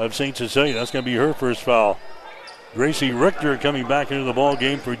of St. Cecilia. That's going to be her first foul. Gracie Richter coming back into the ball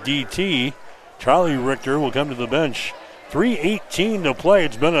game for DT. Charlie Richter will come to the bench. 3:18 to play.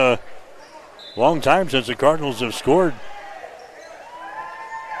 It's been a long time since the Cardinals have scored.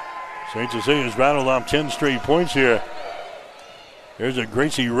 St. Cecilia's rattled off 10 straight points here. There's a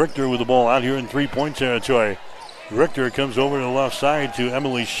Gracie Richter with the ball out here in 3-point territory. Richter comes over to the left side to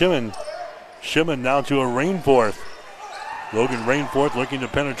Emily Shimon. Shimon now to a Rainforth. Logan Rainforth looking to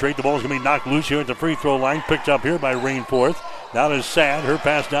penetrate. The ball is going to be knocked loose here at the free throw line. Picked up here by Rainforth. Now to Sad. Her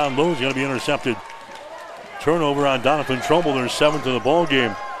pass down low is going to be intercepted. Turnover on Doniphan Trumbull. Their 7th of the ball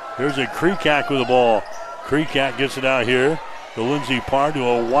game. Here's a Kreekak with the ball. Kreekak gets it out here to Lindsey Parr to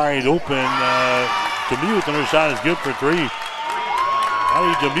a wide open Demuth, and her shot is good for 3.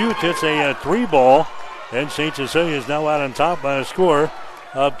 Allie Demuth hits a 3 ball, and St. Cecilia is now out on top by a score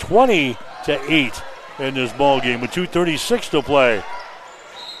of 20-8 in this ball game with 2:36 to play.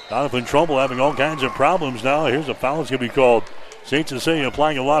 Doniphan Trumbull having all kinds of problems now. Here's a foul that's going to be called. St. Cecilia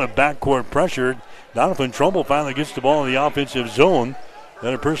applying a lot of backcourt pressure. Doniphan Trumbull finally gets the ball in the offensive zone.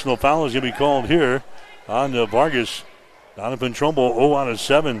 Then a personal foul is going to be called here on Vargas. Doniphan Trumbull 0 out of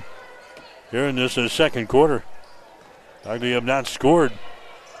 7 here in this second quarter. They have not scored.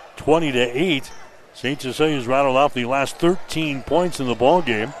 20-8. St. Cecilia's rattled off the last 13 points in the ball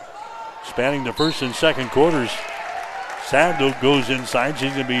game, spanning the first and second quarters. Sad goes inside.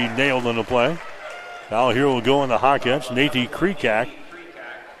 She's going to be nailed on the play. Foul here will go on the Hawkettes. Nathan Kreekak.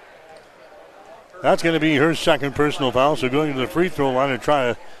 That's going to be her second personal foul. So going to the free throw line to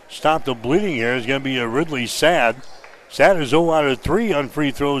try to stop the bleeding here is going to be a Ridley Sad. Sad is 0 out of 3 on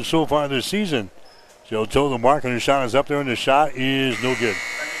free throws so far this season. She'll toe the mark, and her shot is up there, and the shot is no good.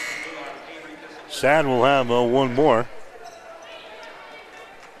 Sad will have one more.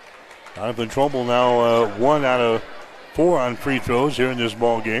 Doniphan Trumbull now 1 out of 4 on free throws here in this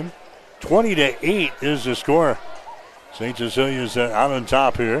ball game. 20-8 is the score. St. Cecilia's out on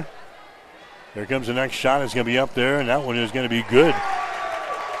top here. Here comes the next shot. It's going to be up there, and that one is going to be good.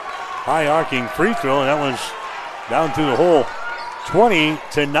 High arcing free throw, and that one's down through the hole.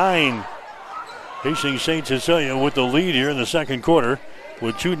 20-9. Hastings St. Cecilia with the lead here in the second quarter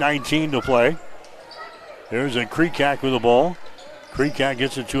with 2:19 to play. There's a Kreekak with the ball. Kreekak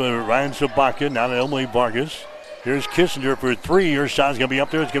gets it to Ryan Sabaka, now to Emily Vargas. Here's Kissinger for 3. Her shot's going to be up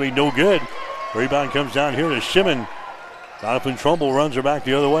there. It's going to be no good. Rebound comes down here to Shimon. Doniphan Trumbull runs her back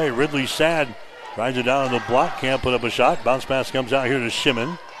the other way. Ridley Sad rides it down on the block. Can't put up a shot. Bounce pass comes out here to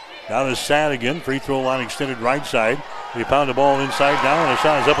Shimon. Now to Sad again. Free throw line extended right side. They pound the ball inside down. The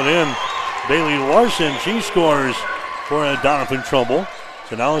shot is up and in. Bailey Larson, she scores for Doniphan Trumbull.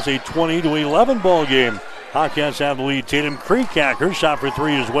 So now it's a 20-11 ball game. Hawkins have the lead. Tatum Kreekak, her shot for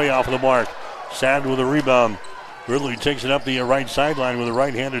 3 is way off of the mark. Sad with a rebound. Ridley takes it up the right sideline with a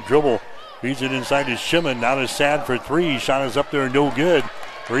right-handed dribble. Feeds it inside to Shimon. Now to Sad for 3. Shot is up there, no good.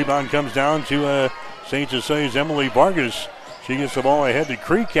 Rebound comes down to St. Cecilia's Emily Vargas. She gets the ball ahead to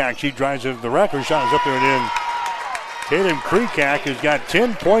Kreekak. She drives it to the rack. Her shot is up there and in. Tatum Kreekak has got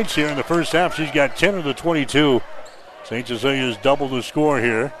 10 points here in the first half. She's got 10 of the 22. St. Cecilia's doubled the score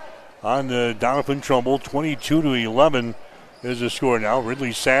here on the Doniphan Trumbull. 22-11 is the score now.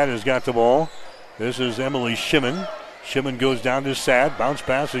 Ridley Sad has got the ball. This is Emily Shimon. Shimon goes down to Sad. Bounce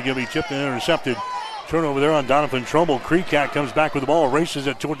pass is going to be tipped and intercepted. Turnover there on Doniphan Trumbull. Kreekak comes back with the ball, races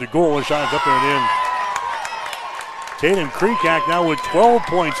it toward the goal. The shot is up there and in. Tatum Kreekak now with 12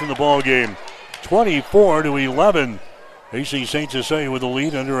 points in the ball game. 24-11. Hastings St. Cecilia with the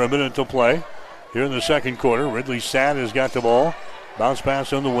lead under a minute to play. Here in the second quarter, Ridley Sad has got the ball. Bounce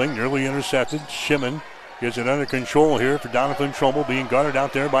pass on the wing, nearly intercepted. Shimon gets it under control here for Doniphan Trumbull, being guarded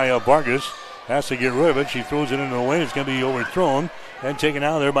out there by Vargas. Has to get rid of it. She throws it into the lane. It's going to be overthrown and taken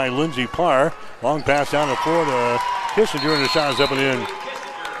out of there by Lindsey Parr. Long pass down the floor to Kissinger, and the shot is up and in.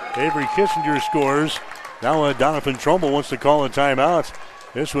 Avery Kissinger scores. Now Doniphan Trumbull wants to call a timeout.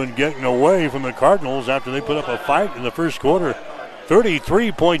 This one getting away from the Cardinals after they put up a fight in the first quarter.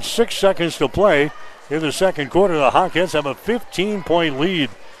 33.6 seconds to play in the second quarter. The Hawkettes have a 15-point lead.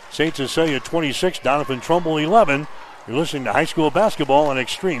 St. Cecilia 26, Doniphan Trumbull 11. You're listening to high school basketball on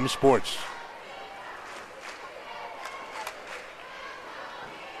Extreme Sports.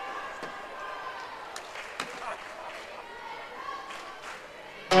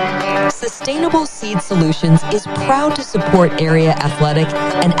 Sustainable Seed Solutions is proud to support area athletic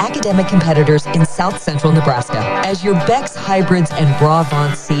and academic competitors in South Central Nebraska. As your Beck's Hybrids and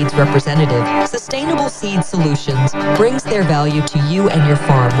Brabant Seeds representative, Sustainable Seed Solutions brings their value to you and your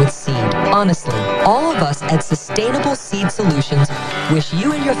farm with seed. Honestly, all of us at Sustainable Seed Solutions wish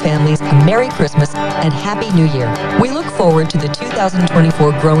you and your families a Merry Christmas and Happy New Year. We look forward to the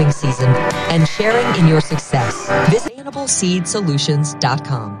 2024 growing season and sharing in your success. Visit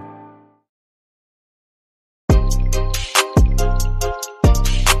sustainableseedsolutions.com.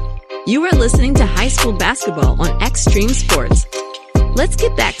 You are listening to high school basketball on Extreme Sports. Let's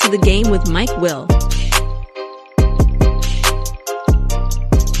get back to the game with Mike Will.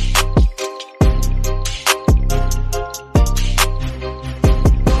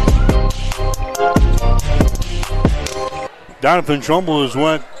 Doniphan Trumbull has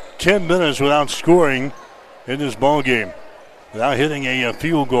went 10 minutes without scoring in this ball game, without hitting a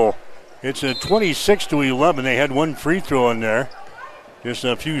field goal. It's a 26-11. They had one free throw in there just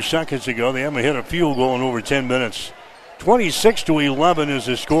a few seconds ago. They haven't hit a field goal in over 10 minutes. 26-11 is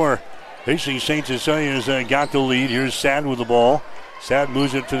the score. Hastings St. Cecilia has got the lead. Here's Sad with the ball. Sad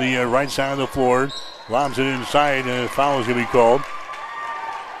moves it to the right side of the floor, lobs it inside, and a foul is going to be called.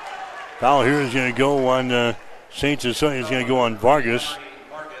 Foul here is going to go on St. Cecilia. Is going to go on Vargas.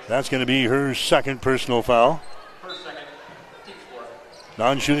 That's going to be her second personal foul.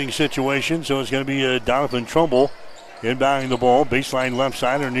 Non-shooting situation, so it's going to be Doniphan Trumbull inbounding the ball, baseline left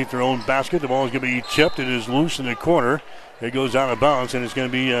side underneath their own basket. The ball is going to be chipped. It is loose in the corner. It goes out of bounds, and it's going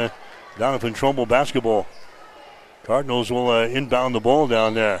to be Doniphan Trumbull basketball. Cardinals will inbound the ball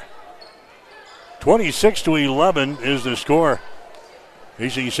down there. 26-11 is the score.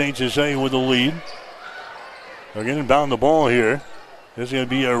 Hastings St. Cecilia with the lead. They're going to inbound the ball here. This is going to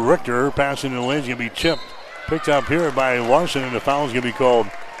be a Richter passing in the lane. It's going to be chipped. Picked up here by Larson, and the foul is going to be called.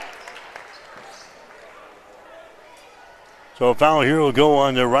 So a foul here will go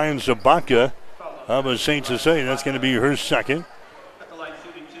on Ryan Sabatka of St. Cecilia. That's going to be her second.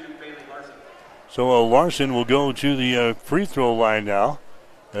 So Larson will go to the free throw line now.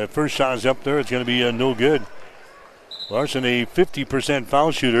 First shot is up there. It's going to be no good. Larson, a 50% foul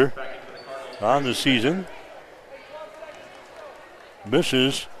shooter on the season.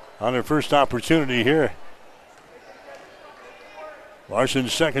 Misses on her first opportunity here.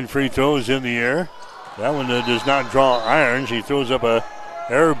 Larson's second free throw is in the air. That one does not draw irons. He throws up a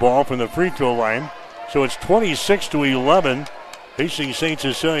air ball from the free throw line. So it's 26-11. Hastings St.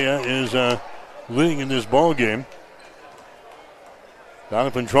 Cecilia is leading in this ball game.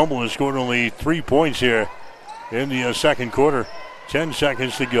 Doniphan Trumbull has scored only 3 points here in the second quarter. 10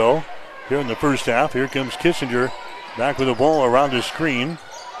 seconds to go here in the first half. Here comes Kissinger back with the ball around the screen.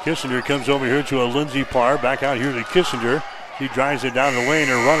 Kissinger comes over here to a Lindsey Parr. Back out here to Kissinger. He drives it down the lane.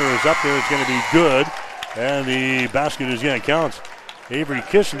 Her runner is up there. It's going to be good. And the basket is going to count. Avery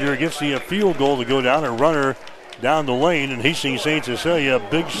Kissinger gets the field goal to go down. A runner down the lane. And Hastings St. Cecilia,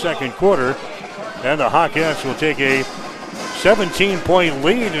 big second quarter. And the Hawkettes will take a 17-point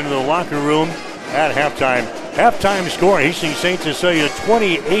lead into the locker room at halftime. Halftime score, Hastings St. Cecilia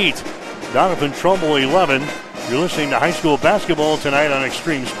 28, Doniphan Trumbull 11. You're listening to high school basketball tonight on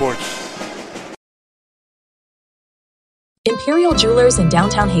Extreme Sports. Imperial Jewelers in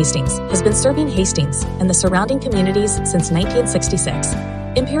downtown Hastings has been serving Hastings and the surrounding communities since 1966.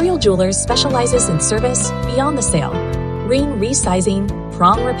 Imperial Jewelers specializes in service beyond the sale, ring resizing,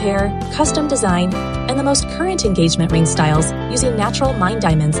 prong repair, custom design, and the most current engagement ring styles using natural mined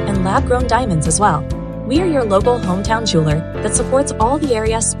diamonds and lab-grown diamonds as well. We are your local hometown jeweler that supports all the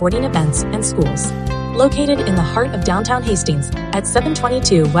area's sporting events and schools. Located in the heart of downtown Hastings at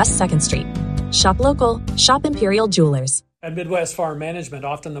 722 West 2nd Street. Shop local, shop Imperial Jewelers. At Midwest Farm Management,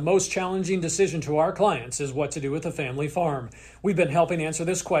 often the most challenging decision to our clients is what to do with a family farm. We've been helping answer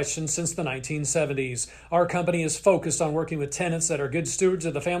this question since the 1970s. Our company is focused on working with tenants that are good stewards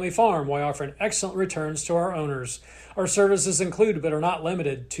of the family farm while offering excellent returns to our owners. Our services include, but are not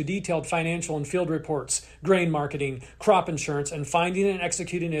limited to, detailed financial and field reports, grain marketing, crop insurance, and finding and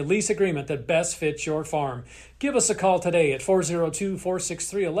executing a lease agreement that best fits your farm. Give us a call today at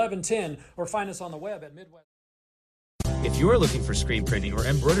 402-463-1110 or find us on the web at Midwest. If you are looking for screen printing or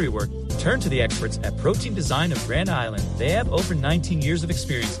embroidery work, turn to the experts at Protein Design of Grand Island. They have over 19 years of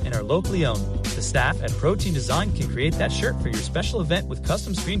experience and are locally owned. The staff at Protein Design can create that shirt for your special event with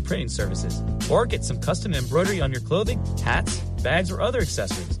custom screen printing services. Or get some custom embroidery on your clothing, hats, bags, or other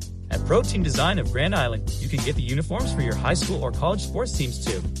accessories. At Pro Team Design of Grand Island, you can get the uniforms for your high school or college sports teams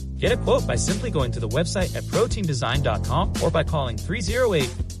too. Get a quote by simply going to the website at proteamdesign.com or by calling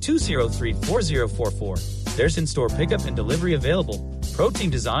 308-203-4044. There's in-store pickup and delivery available. Pro Team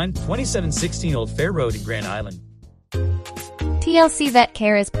Design, 2716 Old Fair Road in Grand Island. TLC Vet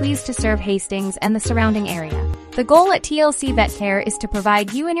Care is pleased to serve Hastings and the surrounding area. The goal at TLC Vet Care is to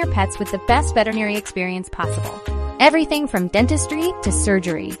provide you and your pets with the best veterinary experience possible. Everything from dentistry to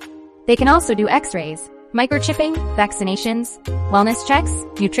surgery. They can also do x-rays, microchipping, vaccinations, wellness checks,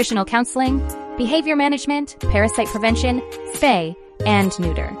 nutritional counseling, behavior management, parasite prevention, spay, and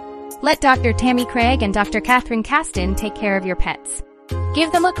neuter. Let Dr. Tammy Craig and Dr. Catherine Caston take care of your pets.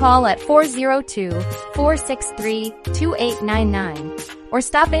 Give them a call at 402-463-2899 or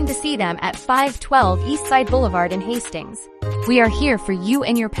stop in to see them at 512 Eastside Boulevard in Hastings. We are here for you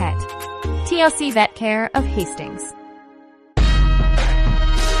and your pet. TLC Vet Care of Hastings.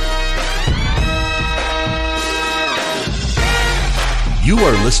 You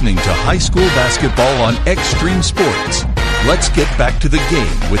are listening to high school basketball on Extreme Sports. Let's get back to the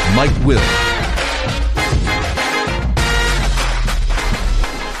game with Mike Will.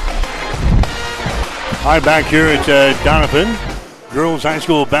 Hi, back here at Doniphan. Girls high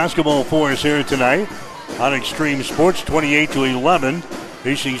school basketball for us here tonight on Extreme Sports, 28-11.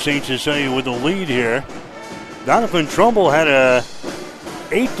 Hastings St. Cecilia with the lead here. Doniphan Trumbull had a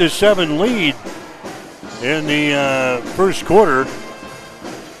 8-7 lead in the first quarter.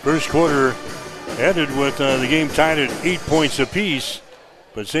 First quarter ended with the game tied at 8 points apiece,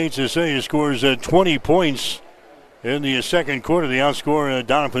 but St. Cecilia scores 20 points in the second quarter. They outscore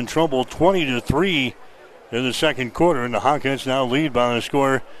Doniphan Trumbull 20-3 in the second quarter, and the Hawkins now lead by a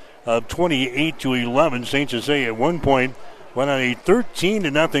score of 28-11. St. Cecilia at one point went on a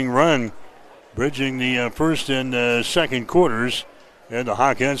 13-0 run, bridging the first and second quarters, and the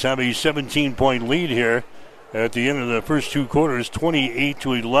Hawkins have a 17-point lead here at the end of the first two quarters,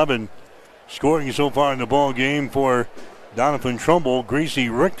 28-11. Scoring so far in the ball game for Doniphan Trumbull, Gracie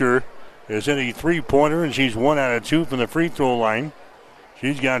Richter is at a three-pointer, and she's 1 out of 2 from the free throw line.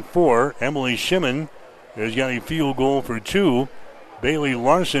 She's got 4. Emily Shimon has got a field goal for 2. Bailey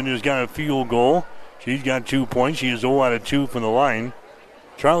Larson has got a field goal. She's got 2 points. She is 0 out of 2 from the line.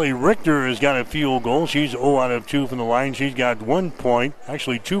 Charlie Richter has got a field goal. She's 0 out of 2 from the line. She's got 1 point,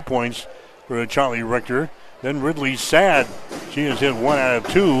 actually 2 points for Charlie Richter. Then Ridley Sad, she has hit 1 out of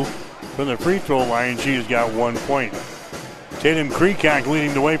 2 from the free throw line. She has got 1 point. Tatum Kreekak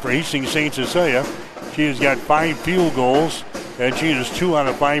leading the way for Hastings St. Cecilia. She has got 5 field goals, and she is 2 out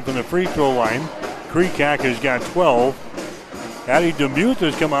of 5 from the free throw line. Kreekak has got 12. Addie DeMuth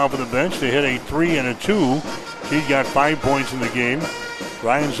has come out of the bench to hit a 3 and a 2. She's got 5 points in the game.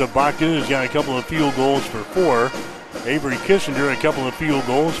 Ryan Zabatka has got a couple of field goals for 4. Avery Kissinger, a couple of field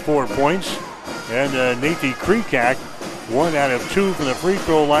goals, 4 points. And Nathan Kreekak, 1 out of 2 from the free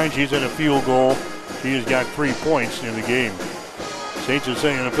throw line. She's at a field goal. She has got 3 points in the game. St.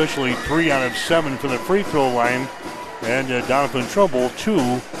 Cecilia officially 3 out of 7 from the free throw line. And Doniphan Trumbull,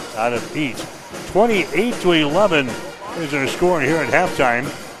 2 out of 8. 28-11 is their score here at halftime.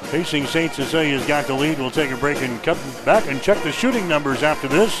 Hastings St. Cecilia's got the lead. We'll take a break and come back and check the shooting numbers after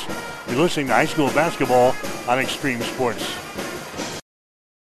this. You're listening to high school basketball on Extreme Sports.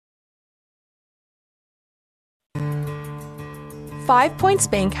 Five Points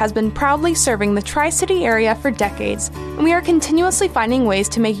Bank has been proudly serving the Tri-City area for decades, and we are continuously finding ways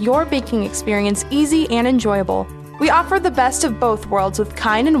to make your banking experience easy and enjoyable. We offer the best of both worlds with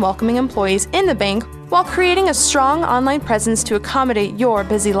kind and welcoming employees in the bank while creating a strong online presence to accommodate your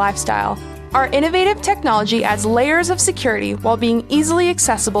busy lifestyle. Our innovative technology adds layers of security while being easily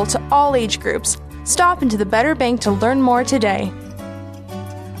accessible to all age groups. Stop into the Better Bank to learn more today.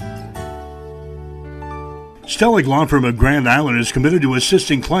 Stellig Law Firm of Grand Island is committed to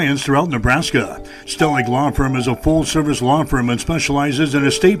assisting clients throughout Nebraska. Stellig Law Firm is a full-service law firm and specializes in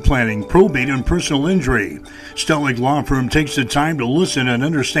estate planning, probate, and personal injury. Stellig Law Firm takes the time to listen and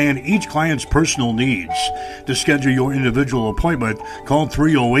understand each client's personal needs. To schedule your individual appointment, call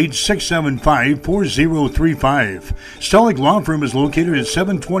 308-675-4035. Stellig Law Firm is located at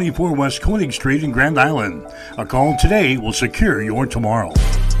 724 West Koenig Street in Grand Island. A call today will secure your tomorrow.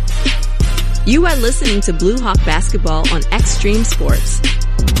 You are listening to Blue Hawk Basketball on Extreme Sports.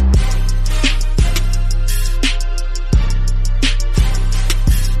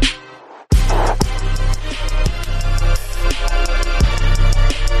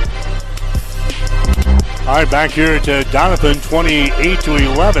 All right, back here at Doniphan,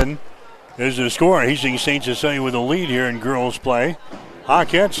 28-11 is the score. Hastings St. Cecilia with a lead here in girls play.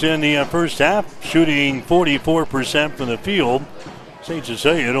 Hawkettes in the first half, shooting 44% from the field. St.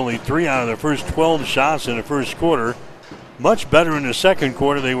 Cecilia had only 3 out of their first 12 shots in the first quarter. Much better in the second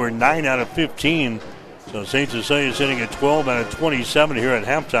quarter. They were 9 out of 15. So St. Cecilia is hitting at 12 out of 27 here at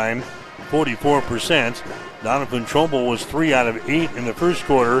halftime, 44%. Doniphan Trumbull was 3 out of 8 in the first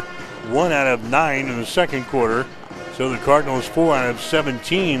quarter, 1 out of 9 in the second quarter. So the Cardinals 4 out of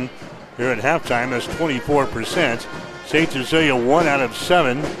 17 here at halftime. That's 24%. St. Cecilia 1 out of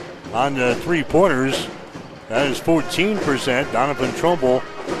 7 on the three-pointers. That is 14%. Doniphan Trumbull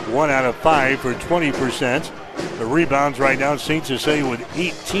 1 out of 5 for 20%. The rebounds right now, St. Cecilia with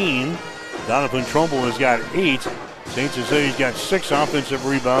 18. Doniphan Trumbull has got 8. St. Cecilia's got 6 offensive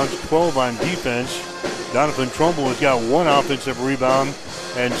rebounds, 12 on defense. Doniphan Trumbull has got 1 offensive rebound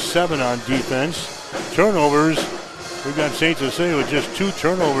and 7 on defense. Turnovers, we've got St. Cecilia with just 2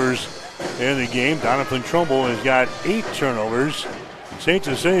 turnovers in the game. Doniphan Trumbull has got 8 turnovers. St.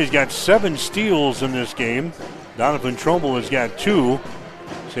 Cecilia's got 7 steals in this game. Doniphan Trumbull has got 2.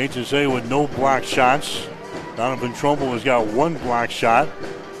 St. Cecilia with no block shots. Doniphan Trumbull has got 1 block shot.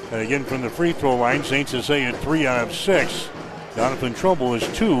 And again from the free throw line, St. Cecilia 3 out of 6. Doniphan Trumbull is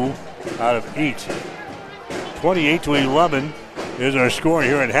 2 out of 8. 28-11 is our score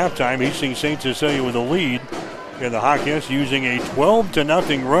here at halftime. Hastings St. Cecilia with a lead. And the Hawkeyes using a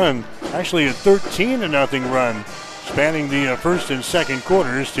 12-0 run, actually a 13-0 run, spanning the first and second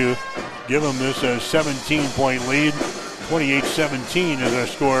quarters to give them this 17-point lead. 28-17 is our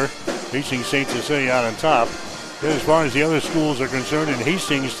score. Hastings St. Cecilia out on top. And as far as the other schools are concerned in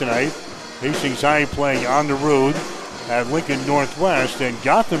Hastings tonight, Hastings High playing on the road at Lincoln Northwest, and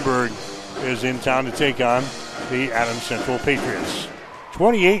Gothenburg is in town to take on the Adams Central Patriots.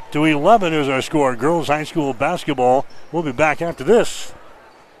 28-11 is our score. Girls high school basketball. We'll be back after this.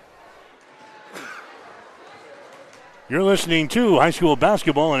 You're listening to high school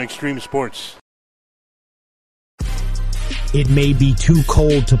basketball and Extreme Sports. It may be too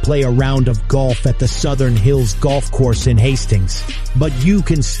cold to play a round of golf at the Southern Hills Golf Course in Hastings, but you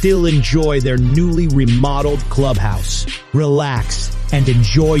can still enjoy their newly remodeled clubhouse. Relax and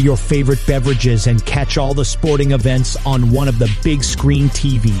enjoy your favorite beverages and catch all the sporting events on one of the big screen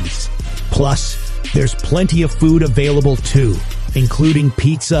TVs. Plus, there's plenty of food available too, including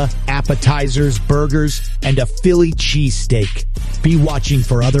pizza, appetizers, burgers, and a Philly cheesesteak. Be watching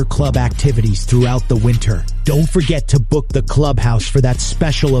for other club activities throughout the winter. Don't forget to book the clubhouse for that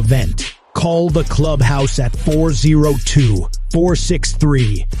special event. Call the clubhouse at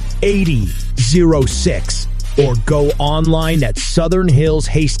 402-463-8006 or go online at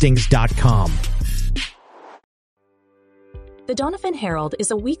southernhillshastings.com. The Doniphan Herald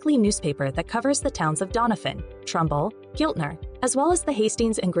is a weekly newspaper that covers the towns of Doniphan, Trumbull, Giltner, as well as the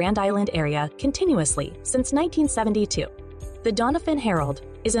Hastings and Grand Island area continuously since 1972. The Doniphan Herald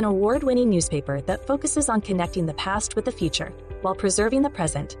is an award-winning newspaper that focuses on connecting the past with the future while preserving the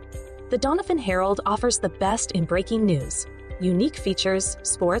present. The Doniphan Herald offers the best in breaking news, unique features,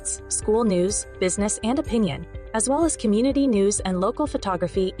 sports, school news, business, and opinion, as well as community news and local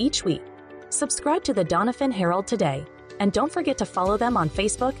photography each week. Subscribe to the Doniphan Herald today. And don't forget to follow them on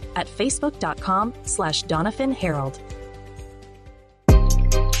Facebook at facebook.com/Doniphan Herald.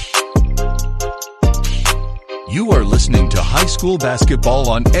 You are listening to high school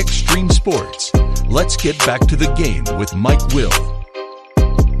basketball on Extreme Sports. Let's get back to the game with Mike Will.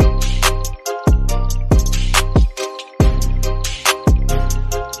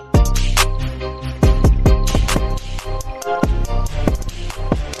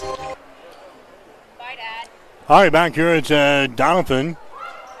 All right, back here at Doniphan.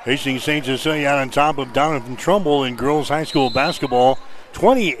 Hastings St. Cecilia out on top of Doniphan Trumbull in girls high school basketball.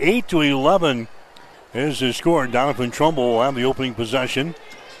 28-11 is the score. Doniphan Trumbull will have the opening possession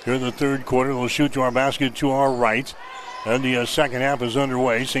here in the third quarter. They'll shoot to our basket to our right. And the second half is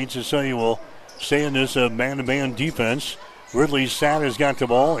underway. St. Cecilia will stay in this man-to-man defense. Ridley Satt has got the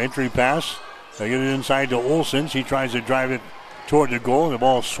ball. Entry pass. They get it inside to Olsen. She tries to drive it toward the goal. The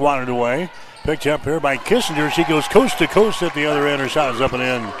ball swatted away. Picked up here by Kissinger. She goes coast to coast at the other end. Her shot is up and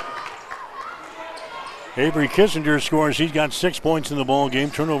in. Avery Kissinger scores. He's got 6 points in the ball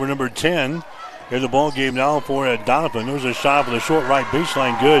game. Turnover number 10 in the ball game now for Doniphan. There's a shot for the short right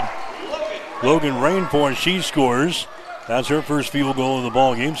baseline. Good. Logan Rainforth, she scores. That's her first field goal of the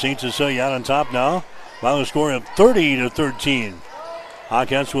ball game. St. Cecilia out on top now by the score of 30-13.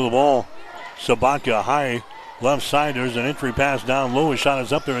 Hawkeyes with the ball. Sabatka high. Left side, there's an entry pass down low. A shot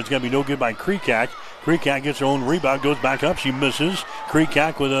is up there. It's going to be no good by Kreekak. Kreekak gets her own rebound, goes back up. She misses.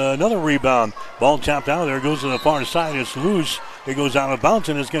 Kreekak with another rebound. Ball tapped out there. Goes to the far side. It's loose. It goes out of bounds,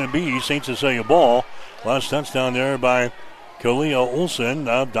 and it's going to be St. Cecilia ball. Last touchdown there by Kalia Olsen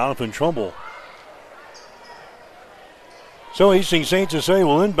of Doniphan Trumbull. So Hastings St. Cecilia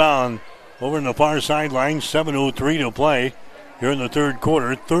will inbound over in the far sideline. 7:03 to play here in the third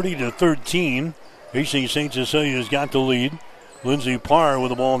quarter. 30-13. Hastings St. Cecilia has got the lead. Lindsey Parr with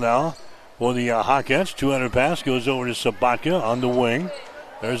the ball now for the Hawkettes. 200 pass goes over to Sabatka on the wing.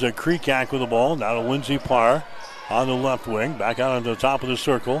 There's a Kreekak with the ball. Now to Lindsey Parr on the left wing. Back out on the top of the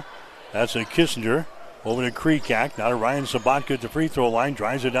circle. That's a Kissinger. Over to Kreekak. Now to Ryan Sabatka at the free throw line.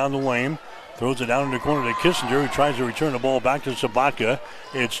 Drives it down the lane. Throws it down in the corner to Kissinger, who tries to return the ball back to Sabatka.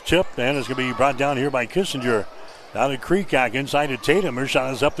 It's tipped, and it's going to be brought down here by Kissinger. Now to Kreekak inside to Tatum. Her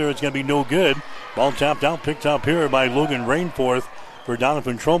shot is up there. It's going to be no good. Ball tapped out, picked up here by Logan Rainforth for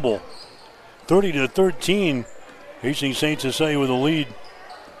Doniphan Trumbull. 30-13. Hastings St. Cecilia with the lead.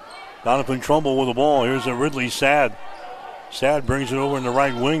 Doniphan Trumbull with the ball. Here's a Ridley Sad. Sad brings it over in the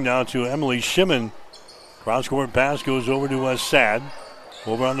right wing now to Emily Shimon. Cross-court pass goes over to Sad.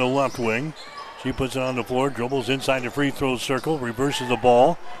 Over on the left wing. She puts it on the floor, dribbles inside the free throw circle, reverses the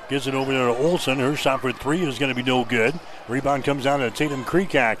ball, gets it over there to Olsen. Her shot for three is going to be no good. Rebound comes down to Tatum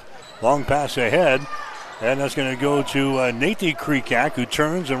Kreekak. Long pass ahead, and that's going to go to Nathan Kreekak, who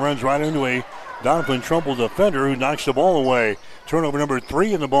turns and runs right into a Doniphan Trumbull defender who knocks the ball away. Turnover number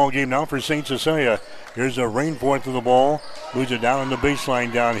 3 in the ball game now for St. Cecilia. Here's a Rainforth of the ball. Moves it down on the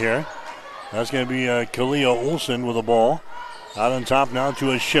baseline down here. That's going to be Kalia Olsen with the ball. Out on top now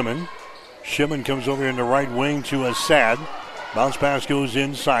to a Shimon. Shimon comes over in the right wing to a Sad. Bounce pass goes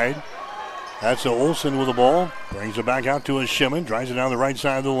inside. That's a Olsen with the ball. Brings it back out to a Shimon. Drives it down the right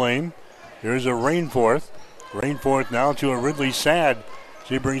side of the lane. Here's a Rainforth. Rainforth now to a Ridley Sad.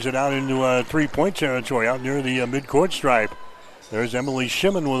 She brings it out into three-point territory out near the midcourt stripe. There's Emily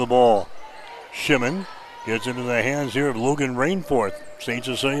Shimon with the ball. Shimon gets into the hands here of Logan Rainforth. St.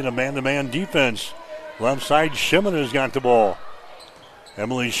 Cecilia a man-to-man defense. Left side, Shimon has got the ball.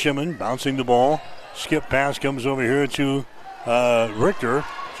 Emily Shimon bouncing the ball. Skip pass comes over here to Richter.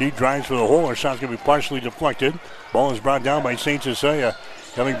 She drives for the hole. Her shot's going to be partially deflected. Ball is brought down by St. Cecilia.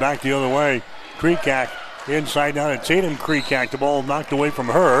 Coming back the other way. Kreekak inside down at Tatum Kreekak. The ball knocked away from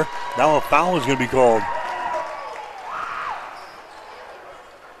her. Now a foul is going to be called.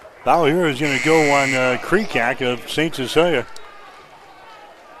 Foul here is going to go on Kreekak of St. Cecilia.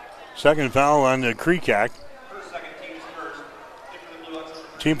 Second foul on Kreekak.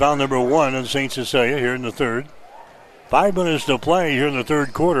 Team foul number 1 on St. Cecilia here in the third. 5 minutes to play here in the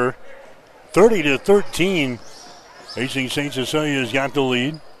third quarter. 30-13. Hastings St. Cecilia has got the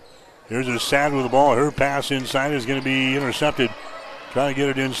lead. Here's a Sad with the ball. Her pass inside is going to be intercepted. Trying to get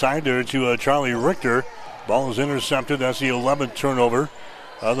it inside there to Charlie Richter. Ball is intercepted. That's the 11th turnover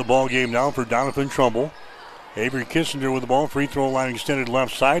of the ball game now for Doniphan Trumbull. Avery Kissinger with the ball. Free throw line extended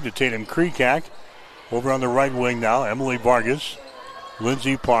left side to Tatum Kreekak. Over on the right wing now, Emily Vargas.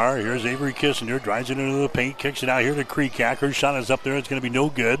 Lindsey Parr. Here's Avery Kissinger. Drives it into the paint. Kicks it out here to Kreekak. Her shot is up there. It's going to be no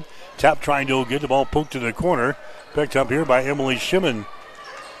good. Tap try no good. The ball poked to the corner. Picked up here by Emily Shimon.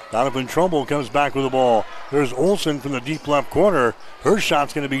 Doniphan Trumbull comes back with the ball. There's Olsen from the deep left corner. Her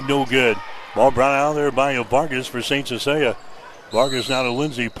shot's going to be no good. Ball brought out there by Vargas for St. Cecilia. Vargas now to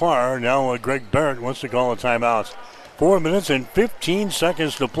Lindsey Parr. Now Greg Barrett wants to call a timeout. 4 minutes and 15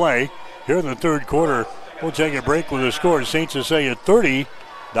 seconds to play here in the third quarter. We'll take a break with a score. St. Cecilia 30,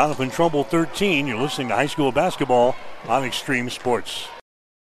 Doniphan Trumbull 13. You're listening to high school basketball on Extreme Sports.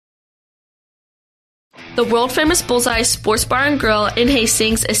 The world-famous Bullseye Sports Bar and Grill in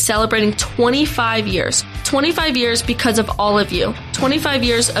Hastings is celebrating 25 years. 25 years because of all of you. 25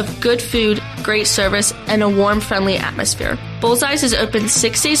 years of good food, great service, and a warm, friendly atmosphere. Bullseye's is open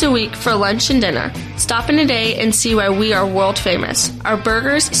 6 days a week for lunch and dinner. Stop in today and see why we are world famous. Our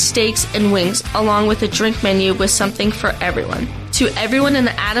burgers, steaks, and wings, along with a drink menu with something for everyone. To everyone in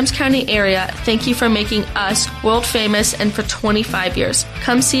the Adams County area, thank you for making us world famous and for 25 years.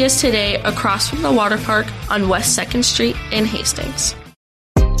 Come see us today across from the water park on West 2nd Street in Hastings.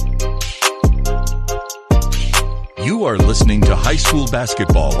 You are listening to high school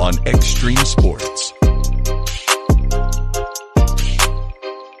basketball on Extreme Sports.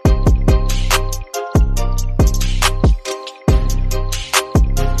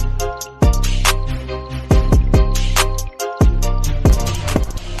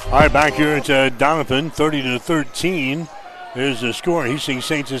 All right, back here at Doniphan, 30-13 is the score. Hastings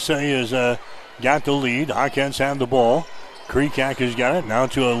St. Cecilia has got the lead. Hawkins have the ball. Kreekak has got it. Now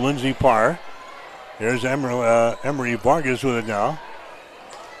to Lindsey Parr. There's Emery Vargas with it now.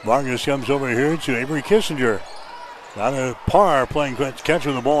 Vargas comes over here to Avery Kissinger. Now to Parr playing catch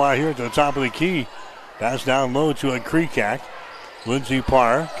with the ball out here at the top of the key. Pass down low to Kreekak. Lindsey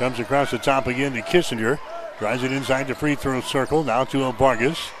Parr comes across the top again to Kissinger. Drives it inside the free throw circle. Now to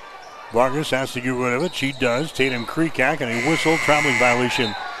Vargas. Vargas has to get rid of it. She does. Tatum Kreekak, and a whistle, traveling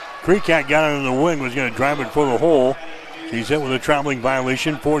violation. Kreekak got it in the wing, was going to drive it for the hole. She's hit with a traveling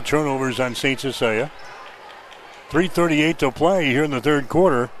violation. 4 turnovers on St. Cecilia. 3:38 to play here in the third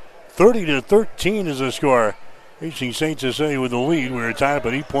quarter. 30-13 is the score. Reaching St. Cecilia with the lead. We were tied up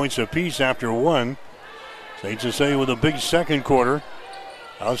at 8 points apiece after one. St. Cecilia with a big second quarter.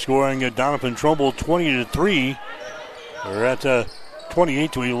 Outscoring Doniphan Trumbull 20-3. We're at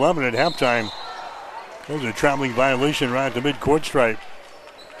 28-11 at halftime. There's a traveling violation right at the midcourt stripe.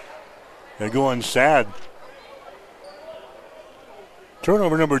 They're going sad.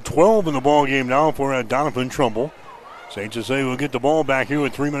 Turnover number 12 in the ball game now for Doniphan Trumbull. St. Cecilia will get the ball back here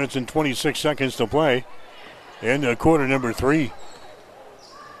with 3 minutes and 26 seconds to play. And quarter number 3.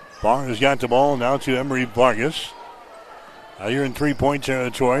 Barr has got the ball now to Emery Vargas. Now you're in 3-point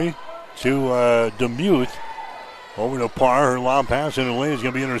territory to Demuth. Over to Parr. Her lob pass in the lane is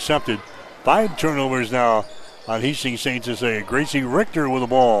going to be intercepted. 5 turnovers now on Hastings St. Cecilia. Gracie Richter with the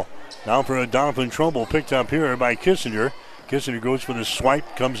ball. Now for Doniphan Trumbull, picked up here by Kissinger. Kissinger goes for the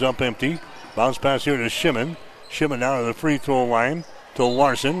swipe, comes up empty. Bounce pass here to Shimon. Shimon now to the free throw line to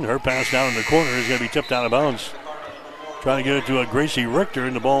Larson. Her pass down in the corner is going to be tipped out of bounds. Trying to get it to Gracie Richter,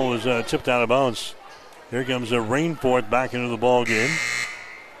 and the ball was tipped out of bounds. Here comes Rainforth back into the ball game.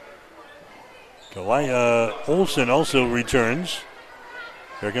 Kalaya Olsen also returns.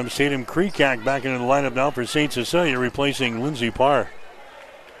 Here comes Tatum Kreekak back into the lineup now for St. Cecilia, replacing Lindsey Parr.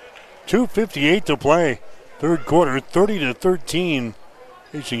 2:58 to play. Third quarter, 30-13.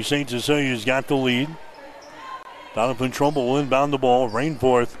 Reaching St. Cecilia's got the lead. Doniphan Trumbull will inbound the ball.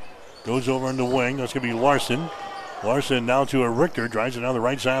 Rainforth goes over in the wing. That's going to be Larson. Larson now to a Richter. Drives it down the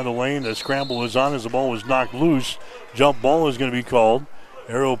right side of the lane. The scramble is on as the ball was knocked loose. Jump ball is going to be called.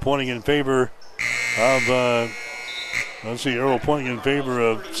 Arrow pointing in favor of, arrow pointing in favor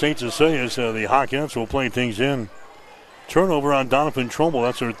of St. Cecilia. So the Hawkettes will play things in. Turnover on Doniphan Trumbull.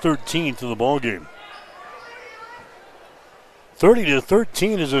 That's her 13th of the ball game.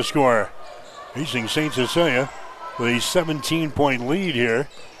 30-13 is the score. Reaching St. Cecilia with a 17-point lead here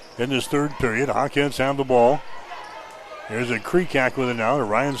in this third period. Hawkettes have the ball. There's a Kreekak with it now to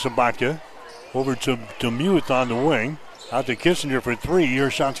Ryan Sabatka. Over to Demuth on the wing. Out to Kissinger for 3.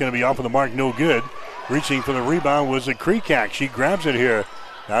 Her shot's going to be off of the mark, no good. Reaching for the rebound was a Kreekak. She grabs it here.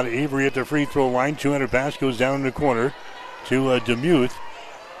 Now to Avery at the free throw line. 200 pass goes down in the corner to Demuth.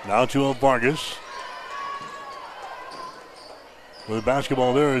 Now to Vargas. With the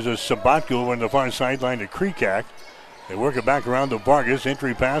basketball there is a Sabatka over on the far sideline to Kreekak. They work it back around to Vargas.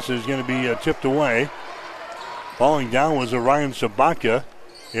 Entry pass is going to be tipped away. Falling down was a Ryan Sabatka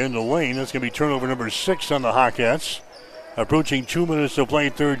in the lane. That's going to be turnover number 6 on the Hawkettes. Approaching 2 minutes to play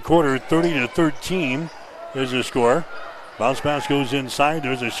third quarter. 30-13 is the score. Bounce pass goes inside.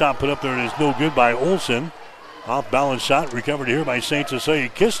 There's a shot put up there. It is no good by Olsen. Off balance shot recovered here by St. Cecilia.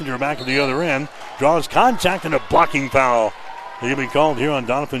 Kissinger back at the other end. Draws contact and a blocking foul. They're going to be called here on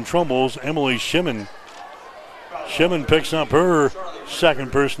Doniphan Trumbull's Emily Shimon. Shimon picks up her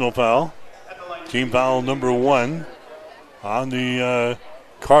second personal foul. Team foul number 1 on the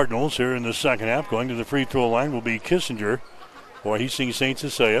Cardinals here in the second half. Going to the free throw line will be Kissinger for Hastings St.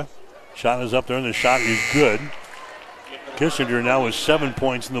 Cecilia. Shot is up there and the shot is good. Kissinger now with 7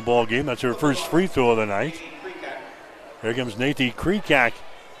 points in the ball game. That's her first free throw of the night. Here comes Nathan Kreekak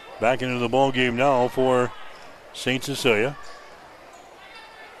back into the ball game now for St. Cecilia.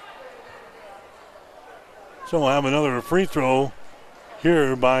 So we'll have another free throw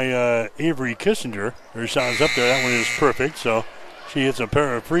here by Avery Kissinger. Her shot is up there. That one is perfect. So she hits a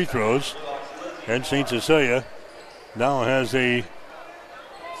pair of free throws. And St. Cecilia now has a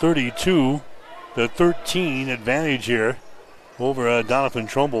 32-13 advantage here over Doniphan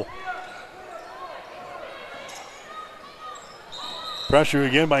Trumbull. Pressure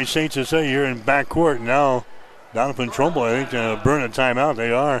again by St. Cecilia here in backcourt. Now Doniphan Trumbull, I think, burn a timeout.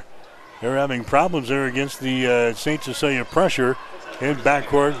 They are. They're having problems there against the St. Cecilia pressure in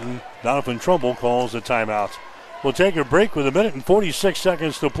backcourt, and Doniphan Trumbull calls a timeout. We'll take a break with 1 minute and 46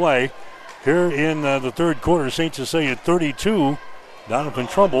 seconds to play here in the third quarter. St. Cecilia 32, Doniphan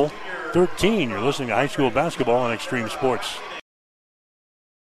Trumbull 13. You're listening to High School Basketball on Extreme Sports.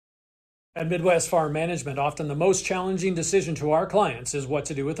 At Midwest Farm Management, often the most challenging decision to our clients is what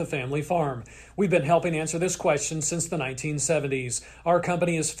to do with a family farm. We've been helping answer this question since the 1970s. Our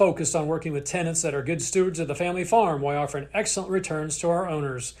company is focused on working with tenants that are good stewards of the family farm while offering excellent returns to our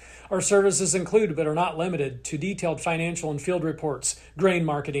owners. Our services include, but are not limited to, detailed financial and field reports, grain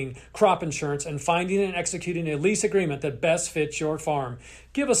marketing, crop insurance, and finding and executing a lease agreement that best fits your farm.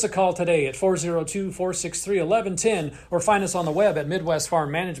 Give us a call today at 402-463-1110 or find us on the web at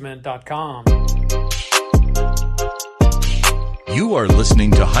midwestfarmmanagement.com. You are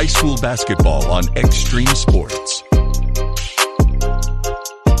listening to high school basketball on Extreme Sports.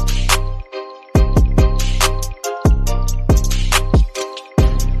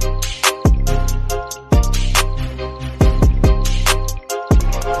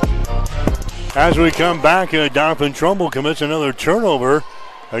 As we come back, Doniphan Trumbull commits another turnover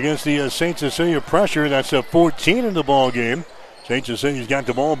against the St. Cecilia pressure. That's a 14 in the ball game. St. Cecilia's got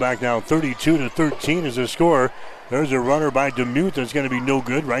the ball back now. 32-13 is the score. There's a runner by DeMute that's going to be no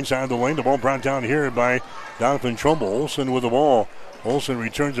good. Right side of the lane. The ball brought down here by Doniphan Trumbull. Olsen with the ball. Olsen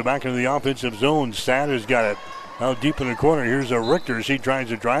returns it back into the offensive zone. Sad has got it out deep in the corner. Here's a Richter. She tries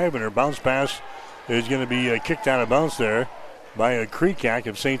to drive, and her bounce pass is going to be kicked out of bounds there by a Kreekak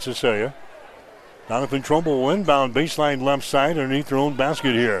of St. Cecilia. Doniphan Trumbull will inbound baseline left side underneath their own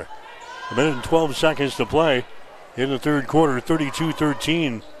basket here. A minute and 12 seconds to play in the third quarter.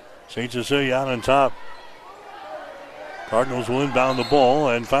 32-13. St. Cecilia out on top. Cardinals will inbound the ball,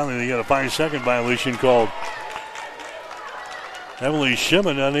 and finally they got a 5-second violation called. Emily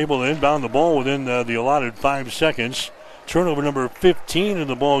Shimon unable to inbound the ball within the allotted 5 seconds. Turnover number 15 in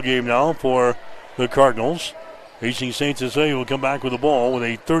the ball game now for the Cardinals. Hastings St. Cecilia will come back with the ball with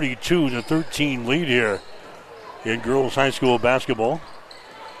a 32-13 lead here in girls high school basketball.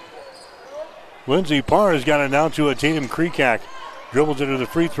 Lindsey Parr has got it now to a Tatum Kreekak. Dribbles it to the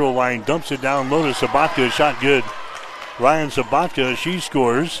free throw line, dumps it down low to Sabatka. Shot good. Ryan Sabatka, she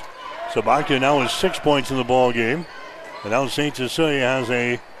scores. Sabatka now has 6 points in the ball game. And now St. Cecilia has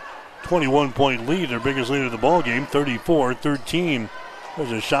a 21-point lead, their biggest lead of the ball game, 34-13.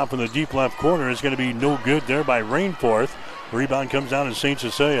 There's a shot from the deep left corner. It's going to be no good there by Rainforth. Rebound comes down to St.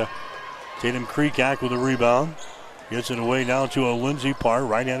 Cecilia. Tatum Kreekak with a rebound. Gets it away now to a Lindsey Parr.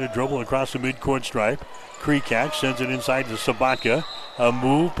 Right-handed dribble across the midcourt stripe. Kreekak sends it inside to Sabatka. A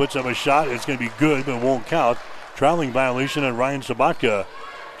move, puts up a shot. It's going to be good, but it won't count. Traveling violation on Ryan Sabatka.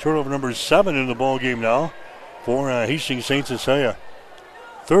 Turnover number 7 in the ball game now for Hastings St. Cecilia.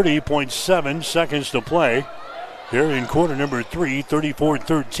 30.7 seconds to play here in quarter number 3,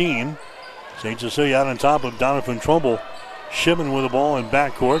 34-13. St. Cecilia out on top of Doniphan Trumbull. Shimon with the ball in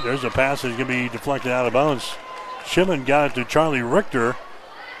backcourt. There's a pass that's going to be deflected out of bounds. Shimon got it to Charlie Richter.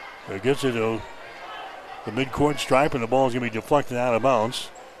 It gets it to the midcourt stripe, and the ball is going to be deflected out of bounds.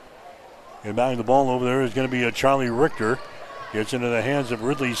 And batting the ball over there is going to be a Charlie Richter. Gets into the hands of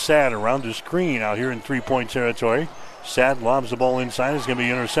Ridley Sad around the screen out here in three-point territory. Sad lobs the ball inside. It's going to be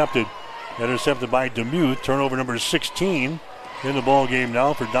intercepted. Intercepted by DeMute. Turnover number 16 in the ball game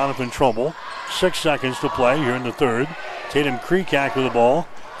now for Doniphan Trumbull. 6 seconds to play here in the third. Tatum Kreekak with the ball.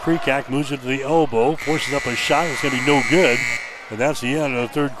 Kreekak moves it to the elbow, forces up a shot. It's going to be no good. And that's the end of the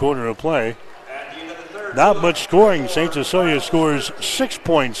third quarter of play. Not much scoring. St. Cecilia scores 6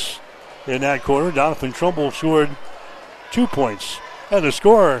 points in that quarter. Doniphan Trumbull scored 2 points. And the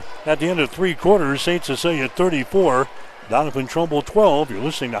score at the end of 3 quarters, St. Cecilia 34, Doniphan Trumbull 12. You're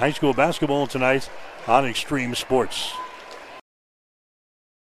listening to high school basketball tonight on Extreme Sports.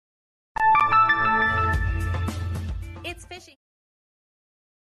 It's fishing.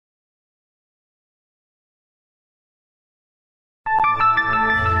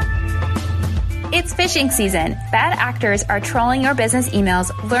 It's fishing season. Bad actors are trolling your business emails,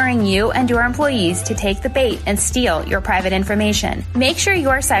 luring you and your employees to take the bait and steal your private information. Make sure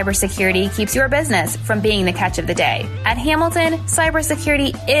your cybersecurity keeps your business from being the catch of the day. At Hamilton,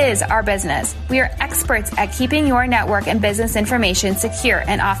 cybersecurity is our business. We are experts at keeping your network and business information secure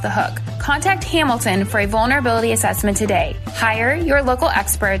and off the hook. Contact Hamilton for a vulnerability assessment today. Hire your local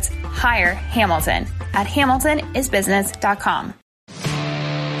experts. Hire Hamilton at hamiltonisbusiness.com.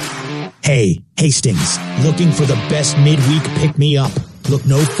 Hey, Hastings, looking for the best midweek pick-me-up? Look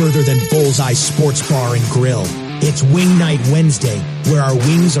no further than Bullseye Sports Bar and Grill. It's Wing Night Wednesday, where our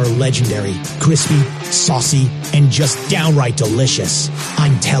wings are legendary, crispy, saucy, and just downright delicious.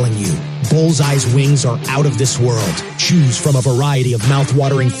 I'm telling you, Bullseye's wings are out of this world. Choose from a variety of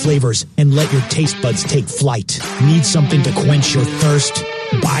mouth-watering flavors and let your taste buds take flight. Need something to quench your thirst?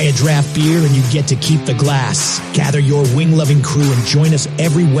 Buy a draft beer and you get to keep the glass. Gather your wing-loving crew and join us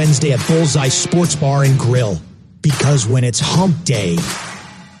every Wednesday at Bullseye Sports Bar and Grill. Because when it's hump day,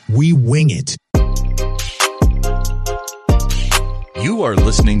 we wing it. You are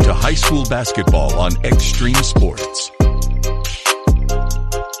listening to high school basketball on Extreme Sports.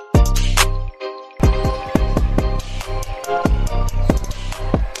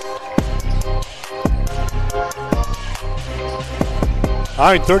 All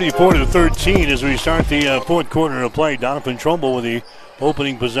right, 34-13 as we start the fourth quarter of play. Doniphan Trumbull with the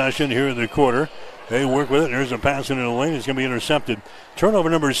opening possession here in the quarter. They work with it. There's a pass into the lane. It's going to be intercepted. Turnover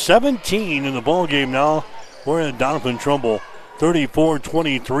number 17 in the ball game now for Doniphan Trumbull.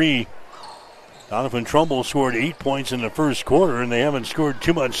 34-23. Doniphan Trumbull scored 8 points in the first quarter, and they haven't scored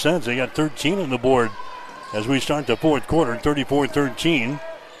too much since. They got 13 on the board as we start the fourth quarter. 34-13.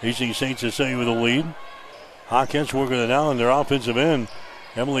 Hastings St. Cecilia with a lead. Hawkins working it now on their offensive end.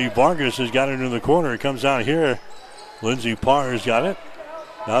 Emily Vargas has got it in the corner. It comes out here. Lindsey Parr has got it.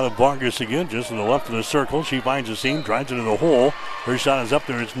 Now to Vargas again, just to the left of the circle. She finds a seam, drives into the hole. Her shot is up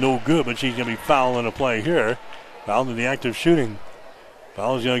there. It's no good, but she's going to be fouled in a play here. Fouled in the act of shooting.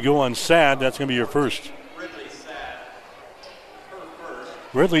 Foul is going to go on Sad. That's going to be your first.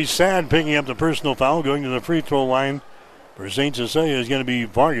 Ridley Sad picking up the personal foul, going to the free throw line for St. Cecilia is going to be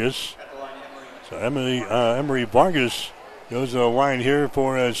Vargas. So Emery Vargas goes to the line here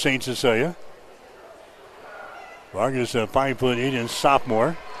for St. Cecilia. Vargas, 5'8"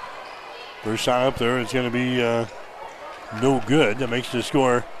 sophomore. First shot up there is going to be no good. That makes the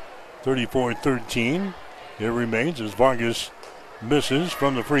score 34-13. It remains as Vargas misses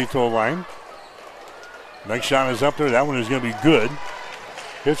from the free throw line. Next shot is up there. That one is going to be good.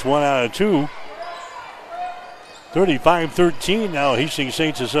 Hits 1 out of 2. 35-13 now. Hastings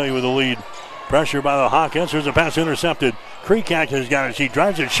St. Cecilia with the lead. Pressure by the Hawkins. There's a pass intercepted. Kreekak has got it. She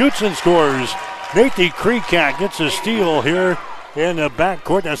drives it, shoots, and scores. Nathy Kreekak gets a steal here in the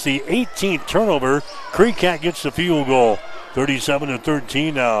backcourt. That's the 18th turnover. Kreekak gets the field goal.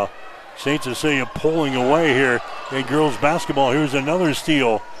 37-13 now. St. Cecilia pulling away here in girls basketball. Here's another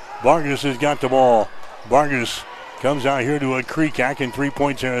steal. Vargas has got the ball. Vargas comes out here to a Kreekak in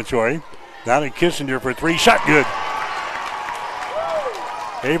three-point territory. Now to Kissinger for three. Shot good.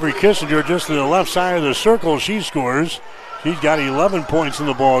 Avery Kissinger just to the left side of the circle. She scores. She's got 11 points in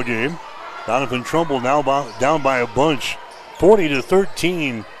the ball game. Doniphan Trumbull now down by a bunch.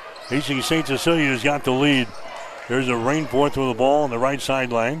 40-13. Hastings St. Cecilia has got the lead. There's a Rainforth with the ball on the right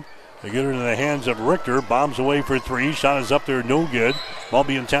sideline. They get her into the hands of Richter. Bombs away for three. Shot is up there, no good. Ball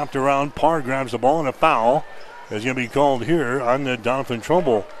being tapped around. Parr grabs the ball, and a foul is going to be called here on the Doniphan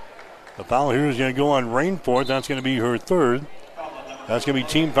Trumbull. The foul here is going to go on Rainforth. That's going to be her third. That's going to be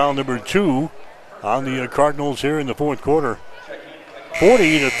team foul number 2 on the Cardinals here in the fourth quarter.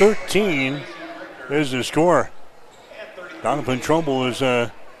 40-13 is the score. Doniphan Trumbull is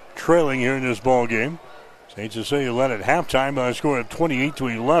trailing here in this ball game. St. Cecilia led at halftime by a score of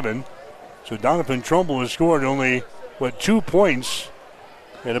 28-11. So Doniphan Trumbull has scored only, 2 points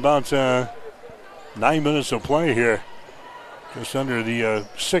in about 9 minutes of play here. Just under the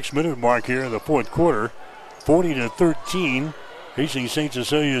 6-minute mark here in the fourth quarter. 40-13. Hastings St.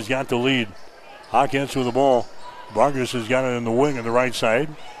 Cecilia has got the lead. Hawkins with the ball. Vargas has got it in the wing on the right side.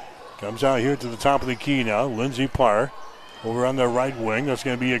 Comes out here to the top of the key now. Lindsey Parr over on the right wing. That's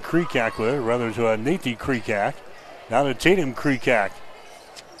going to be a Kreekak with it, rather to a Nathy Kreekak. Now to Tatum Kreekak.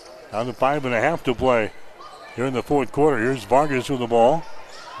 Down to 5.5 to play here in the fourth quarter. Here's Vargas with the ball.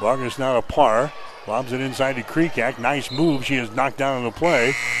 Vargas now to Parr. Lobs it inside to Kreekak. Nice move. She is knocked down on the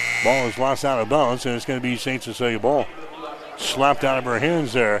play. Ball is lost out of bounds, and it's going to be St. Cecilia ball. Slapped out of her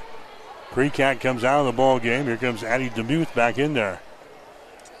hands there. Kreekak comes out of the ball game. Here comes Addie DeMuth back in there.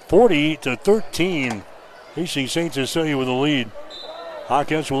 40-13. Hastings St. Cecilia with the lead.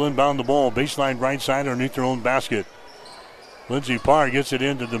 Hawkins will inbound the ball. Baseline right side underneath their own basket. Lindsey Parr gets it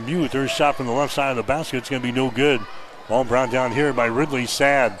into DeMuth. Her shot from the left side of the basket. It's going to be no good. Ball brought down here by Ridley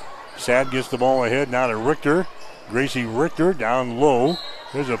Sad. Sad gets the ball ahead now to Richter. Gracie Richter down low.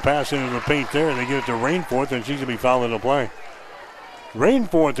 There's a pass into the paint there. They get it to Rainforth, and she's going to be fouled into play.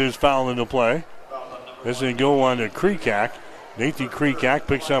 Rainforth is fouled into play. This is going to go on to Kreekak. Nathy Kreekak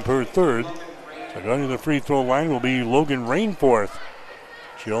picks up her third. So going to the free throw line will be Logan Rainforth.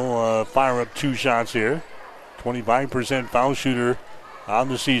 She'll fire up 2 shots here. 25% foul shooter on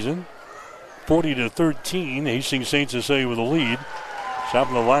the season. 40-13. Hastings St. Cecilia with the lead. Shot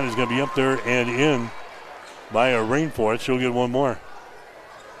from the line is going to be up there and in by a Rainforth. She'll get one more.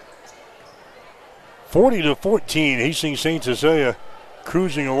 40-14. Hastings St. Cecilia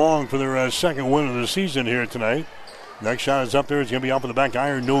cruising along for their second win of the season here tonight. Next shot is up there. It's going to be off of the back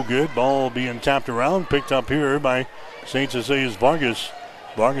iron. No good. Ball being tapped around. Picked up here by St. Cecilia's Vargas.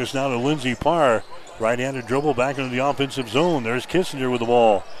 Vargas now to Lindsey Parr. Right-handed dribble back into the offensive zone. There's Kissinger with the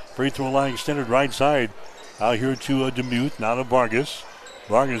ball. Free throw line extended right side. Out here to DeMuth. Now to Vargas.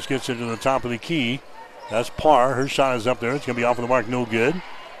 Vargas gets it to the top of the key. That's Parr. Her shot is up there. It's going to be off of the mark. No good.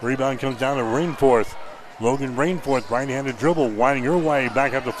 Rebound comes down to Rainforth. Logan Rainforth, right-handed dribble, winding her way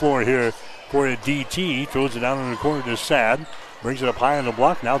back up the floor here for a DT. Throws it down in the corner to Sad. Brings it up high on the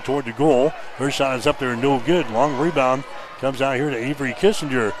block, now toward the goal. Her shot is up there, no good. Long rebound Comes out here to Avery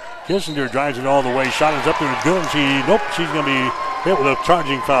Kissinger. Kissinger drives it all the way. Shot is up there. Good. She's going to be hit with a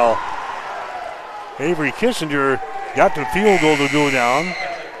charging foul. Avery Kissinger got the field goal to go down.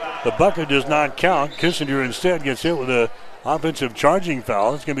 The bucket does not count. Kissinger instead gets hit with an offensive charging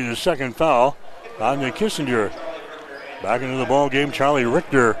foul. It's going to be the second foul on the Kissinger. Back into the ball game, Charlie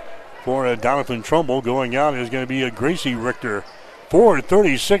Richter for Doniphan Trumbull. Going out is going to be a Gracie Richter.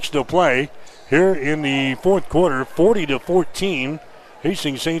 4:36 to play here in the fourth quarter. 40-14.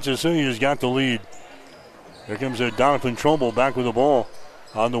 Hastings St. Cecilia's got the lead. Here comes Doniphan Trumbull back with the ball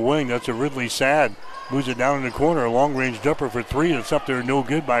on the wing. That's a Ridley Sad. Moves it down in the corner. A long-range jumper for three. It's up there, no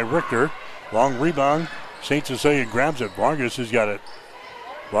good by Richter. Long rebound. St. Cecilia grabs it. Vargas has got it.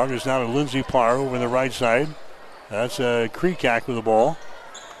 Vargas now to Lindsey Parr over the right side. That's Kreekak with the ball.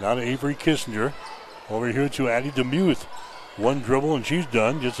 Now to Avery Kissinger. Over here to Addie DeMuth. One dribble and she's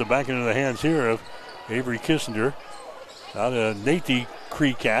done. Gets it back into the hands here of Avery Kissinger. Now to Nathan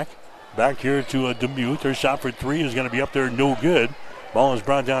Kreekak. Back here to DeMuth. Her shot for three is going to be up there, no good. Ball is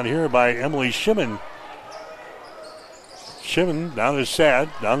brought down here by Emily Shimon. Shimon down to Sad,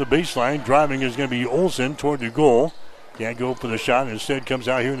 down the baseline. Driving is going to be Olsen toward the goal. Can't go for the shot. Instead comes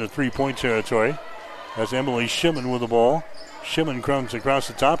out here in the three-point territory. That's Emily Shimon with the ball. Shimon comes across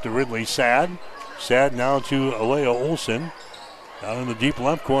the top to Ridley Sad. Sad now to Alea Olsen. Down in the deep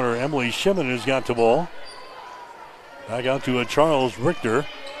left corner, Emily Shimon has got the ball. Back out to Charles Richter,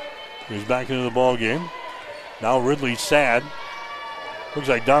 who's back into the ball game. Now Ridley Sad. Looks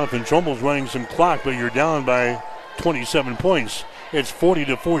like Doniphan Trumbull's running some clock, but you're down by 27 points. It's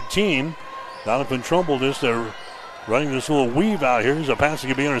 40-14. Doniphan Trumbull just running this little weave out here. There's a pass that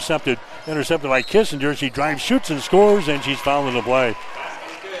can be intercepted by Kissinger. She drives, shoots, and scores, and she's fouled in the play.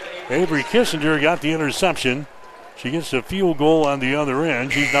 Avery Kissinger got the interception. She gets the field goal on the other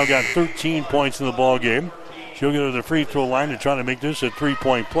end. She's now got 13 points in the ball game. She'll go to the free throw line to try to make this a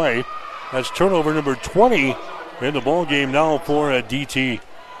three-point play. That's turnover number 20 in the ball game now for DT.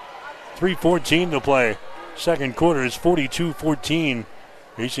 3:14 to play. Second quarter is 42-14.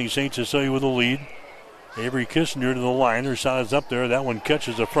 Hastings St. Cecilia with the lead. Avery Kissinger to the line. Her shot is up there. That one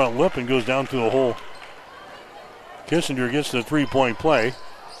catches the front lip and goes down to the hole. Kissinger gets the three-point play.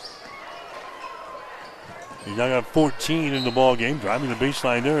 He's now got 14 in the ball game. Driving the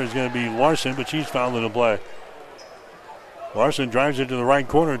baseline there is going to be Larson, but she's fouled in the play. Larson drives it to the right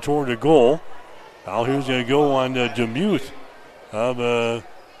corner toward the goal. Foul here's going to go on DeMuth of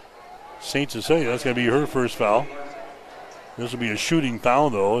St. Cecilia. That's going to be her first foul. This will be a shooting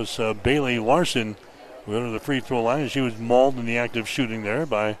foul, though. It's Bailey Larson went to the free throw line, and she was mauled in the act of shooting there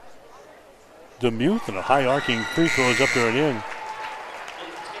by DeMuth, and a high arcing free throw is up there and in.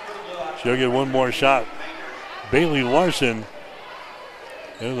 She'll get one more shot. Bailey Larson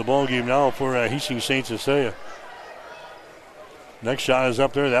into the ball game now for Hastings St. Cecilia. Next shot is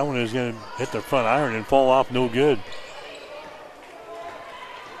up there. That one is going to hit the front iron and fall off, no good.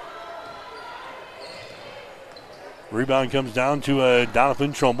 Rebound comes down to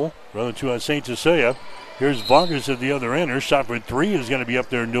Doniphan Trumbull, rather to St. Cecilia. Here's Vargas at the other end. Her shot for three is going to be up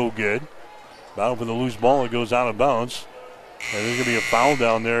there, no good. Battle for the loose ball. It goes out of bounds. And there's going to be a foul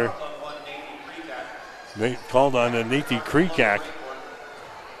down there. They called on Nathan Kreekak.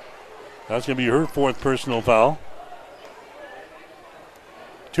 That's going to be her fourth personal foul.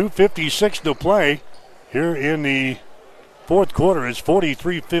 2:56 to play here in the fourth quarter. It's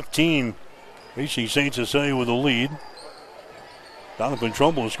 43-15. Hastings St. Cecilia with the lead. Doniphan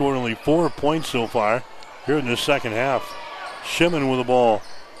Trumbull has scored only 4 points so far here in the second half. Shimon with the ball.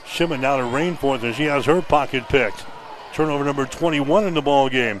 Shimon now to Rainforth, and she has her pocket picked. Turnover number 21 in the ball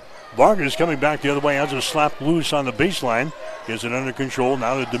game. Vargas coming back the other way, has a slap loose on the baseline. Gets it under control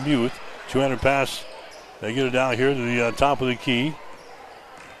now to DeMuth. 200 pass. They get it down here to the top of the key.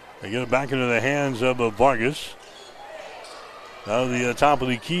 They get it back into the hands of Vargas. Now to the top of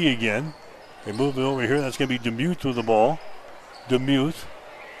the key again. They move it over here. That's going to be DeMuth with the ball. DeMuth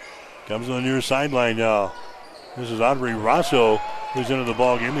comes on the near sideline now. This is Audrey Rosso who's into the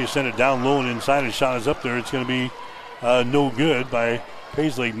ball game. They send it down low and inside. His shot is up there. It's going to be no good by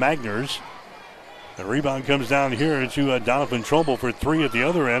Paisley Magners. The rebound comes down here to Doniphan Trumbull for three at the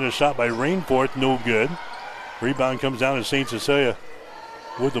other end. A shot by Rainforth, no good. Rebound comes down to St. Cecilia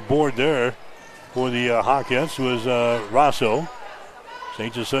with the board there for the Hawkettes was Rosso.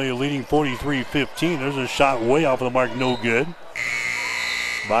 St. Cecilia leading 43-15. There's a shot way off of the mark, no good.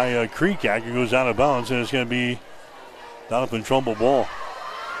 By Kreekak, it goes out of bounds, and it's going to be Doniphan Trumbull ball.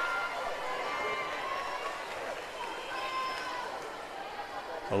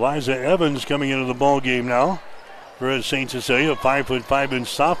 Eliza Evans coming into the ball game now for St. Cecilia, 5'5"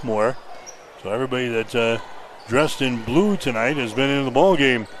 sophomore. So everybody that dressed in blue tonight, has been in the ball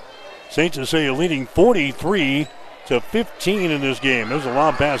game. St. Cecilia leading 43-15 in this game. There's a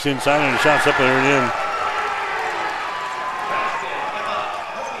long pass inside and a shot's up there and in.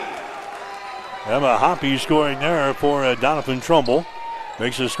 Emma Hoppy scoring there for Doniphan Trumbull.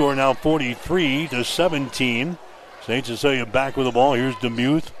 Makes the score now 43-17. St. Cecilia back with the ball. Here's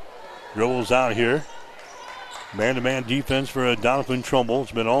DeMuth. Dribbles out here. Man-to-man defense for Doniphan Trumbull.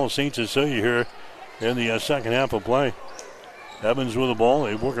 It's been all St. Cecilia here in the second half of play. Evans with the ball.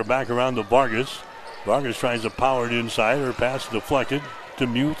 They work her back around to Vargas. Vargas tries to power it inside. Her pass deflected.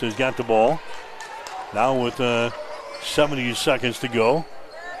 DeMuth has got the ball. Now with 70 seconds to go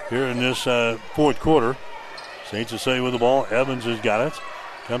here in this fourth quarter. St. Cecilia with the ball. Evans has got it.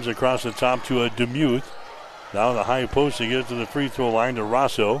 Comes across the top to DeMuth. Now the high post to get to the free throw line to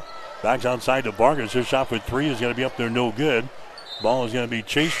Rosso. Backs outside to Vargas. Her shot for three is going to be up there, no good. Ball is going to be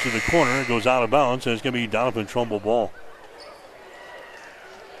chased to the corner. It goes out of bounds, and it's going to be Doniphan Trumbull ball.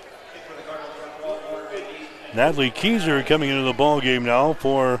 Natalie Keyser coming into the ball game now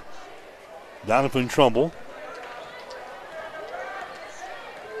for Doniphan Trumbull.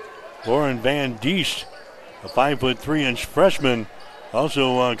 Lauren Van Diest, a 5'3" freshman,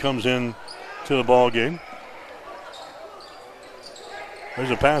 also comes in to the ball game. There's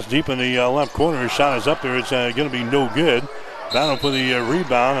a pass deep in the left corner. His shot is up there. It's going to be no good. Battle for the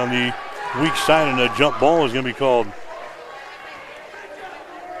rebound on the weak side, and a jump ball is going to be called.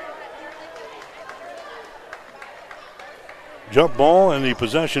 Jump ball, and the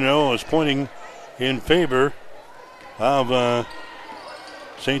possession arrow is pointing in favor of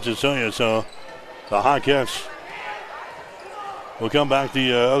St. Cecilia. So the Hawkettes will come back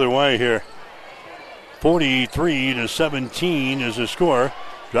the other way here. 43-17 is the score.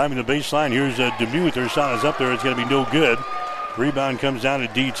 Driving the baseline, here's DeMuth. Her shot is up there. It's going to be no good. Rebound comes down to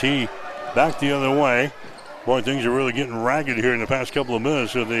DT. Back the other way. Boy, things are really getting ragged here in the past couple of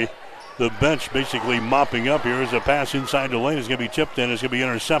minutes. So the bench basically mopping up here. As a pass inside the lane is going to be tipped in. It's going to be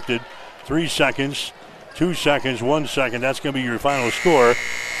intercepted. 3 seconds, 2 seconds, 1 second. That's going to be your final score.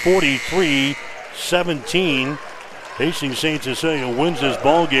 43-17. Hastings St. Cecilia wins this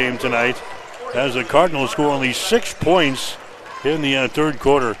ball game tonight, as the Cardinals score only 6 points in the third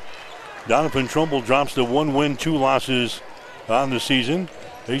quarter. Doniphan Trumbull drops to 1 win, 2 losses on the season.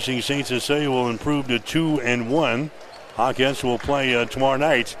 Hastings St. Cecilia will improve to 2-1. Hawkettes will play tomorrow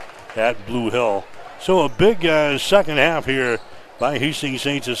night at Blue Hill. So a big second half here by Hastings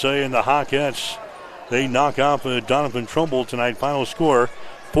St. Cecilia, and the Hawkettes, they knock off Doniphan Trumbull tonight. Final score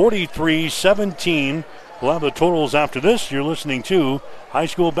 43-17. We'll have the totals after this. You're listening to high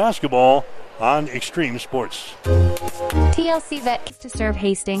school basketball on Extreme Sports. TLC Vet to serve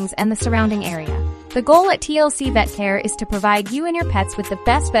Hastings and the surrounding area. The goal at TLC Vet Care is to provide you and your pets with the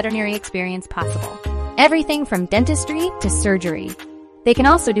best veterinary experience possible. Everything from dentistry to surgery. They can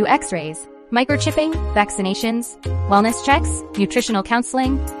also do x-rays, microchipping, vaccinations, wellness checks, nutritional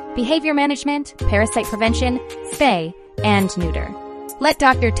counseling, behavior management, parasite prevention, spay, and neuter. Let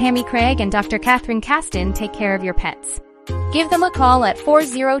Dr. Tammy Craig and Dr. Catherine Caston take care of your pets. Give them a call at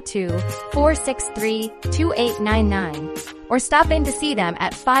 402-463-2899 or stop in to see them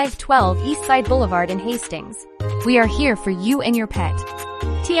at 512 Eastside Boulevard in Hastings. We are here for you and your pet.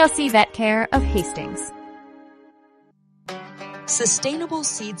 TLC Vet Care of Hastings. Sustainable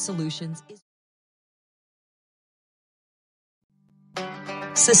Seed Solutions is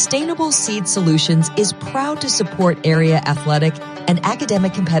Sustainable Seed Solutions is proud to support area athletic and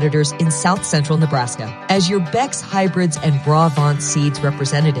academic competitors in South Central Nebraska. As your Beck's Hybrids and Brabant Seeds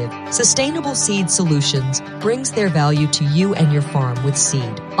representative, Sustainable Seed Solutions brings their value to you and your farm with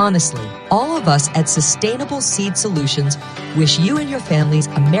seed. Honestly, all of us at Sustainable Seed Solutions wish you and your families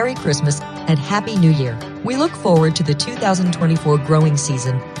a Merry Christmas and Happy New Year. We look forward to the 2024 growing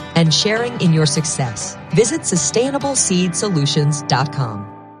season and sharing in your success. Visit sustainableseedsolutions.com.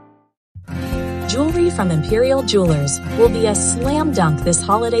 Jewelry from Imperial Jewelers will be a slam dunk this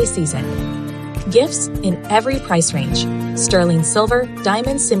holiday season. Gifts in every price range. Sterling silver,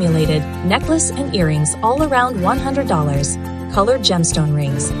 diamond simulated, necklace and earrings all around $100. Colored gemstone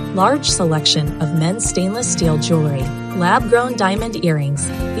rings. Large selection of men's stainless steel jewelry. Lab-grown diamond earrings.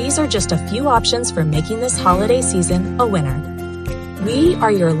 These are just a few options for making this holiday season a winner. We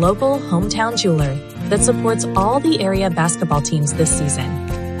are your local hometown jeweler that supports all the area basketball teams this season.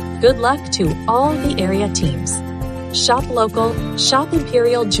 Good luck to all the area teams. Shop local, shop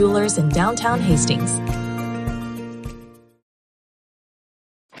Imperial Jewelers in downtown Hastings.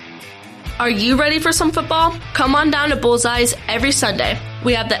 Are you ready for some football? Come on down to Bullseyes every Sunday.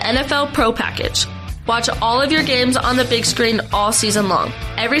 We have the NFL Pro Package. Watch all of your games on the big screen all season long.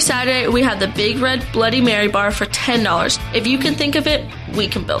 Every Saturday, we have the Big Red Bloody Mary bar for $10. If you can think of it, we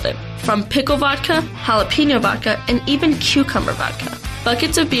can build it. From pickle vodka, jalapeno vodka, and even cucumber vodka.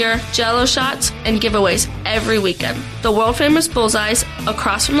 Buckets of beer, Jell-O shots, and giveaways every weekend. The world-famous Bullseyes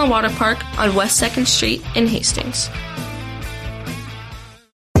across from the water park on West 2nd Street in Hastings.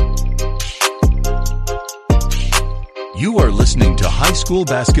 You are listening to high school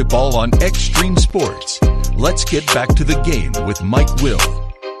basketball on Extreme Sports. Let's get back to the game with Mike Will.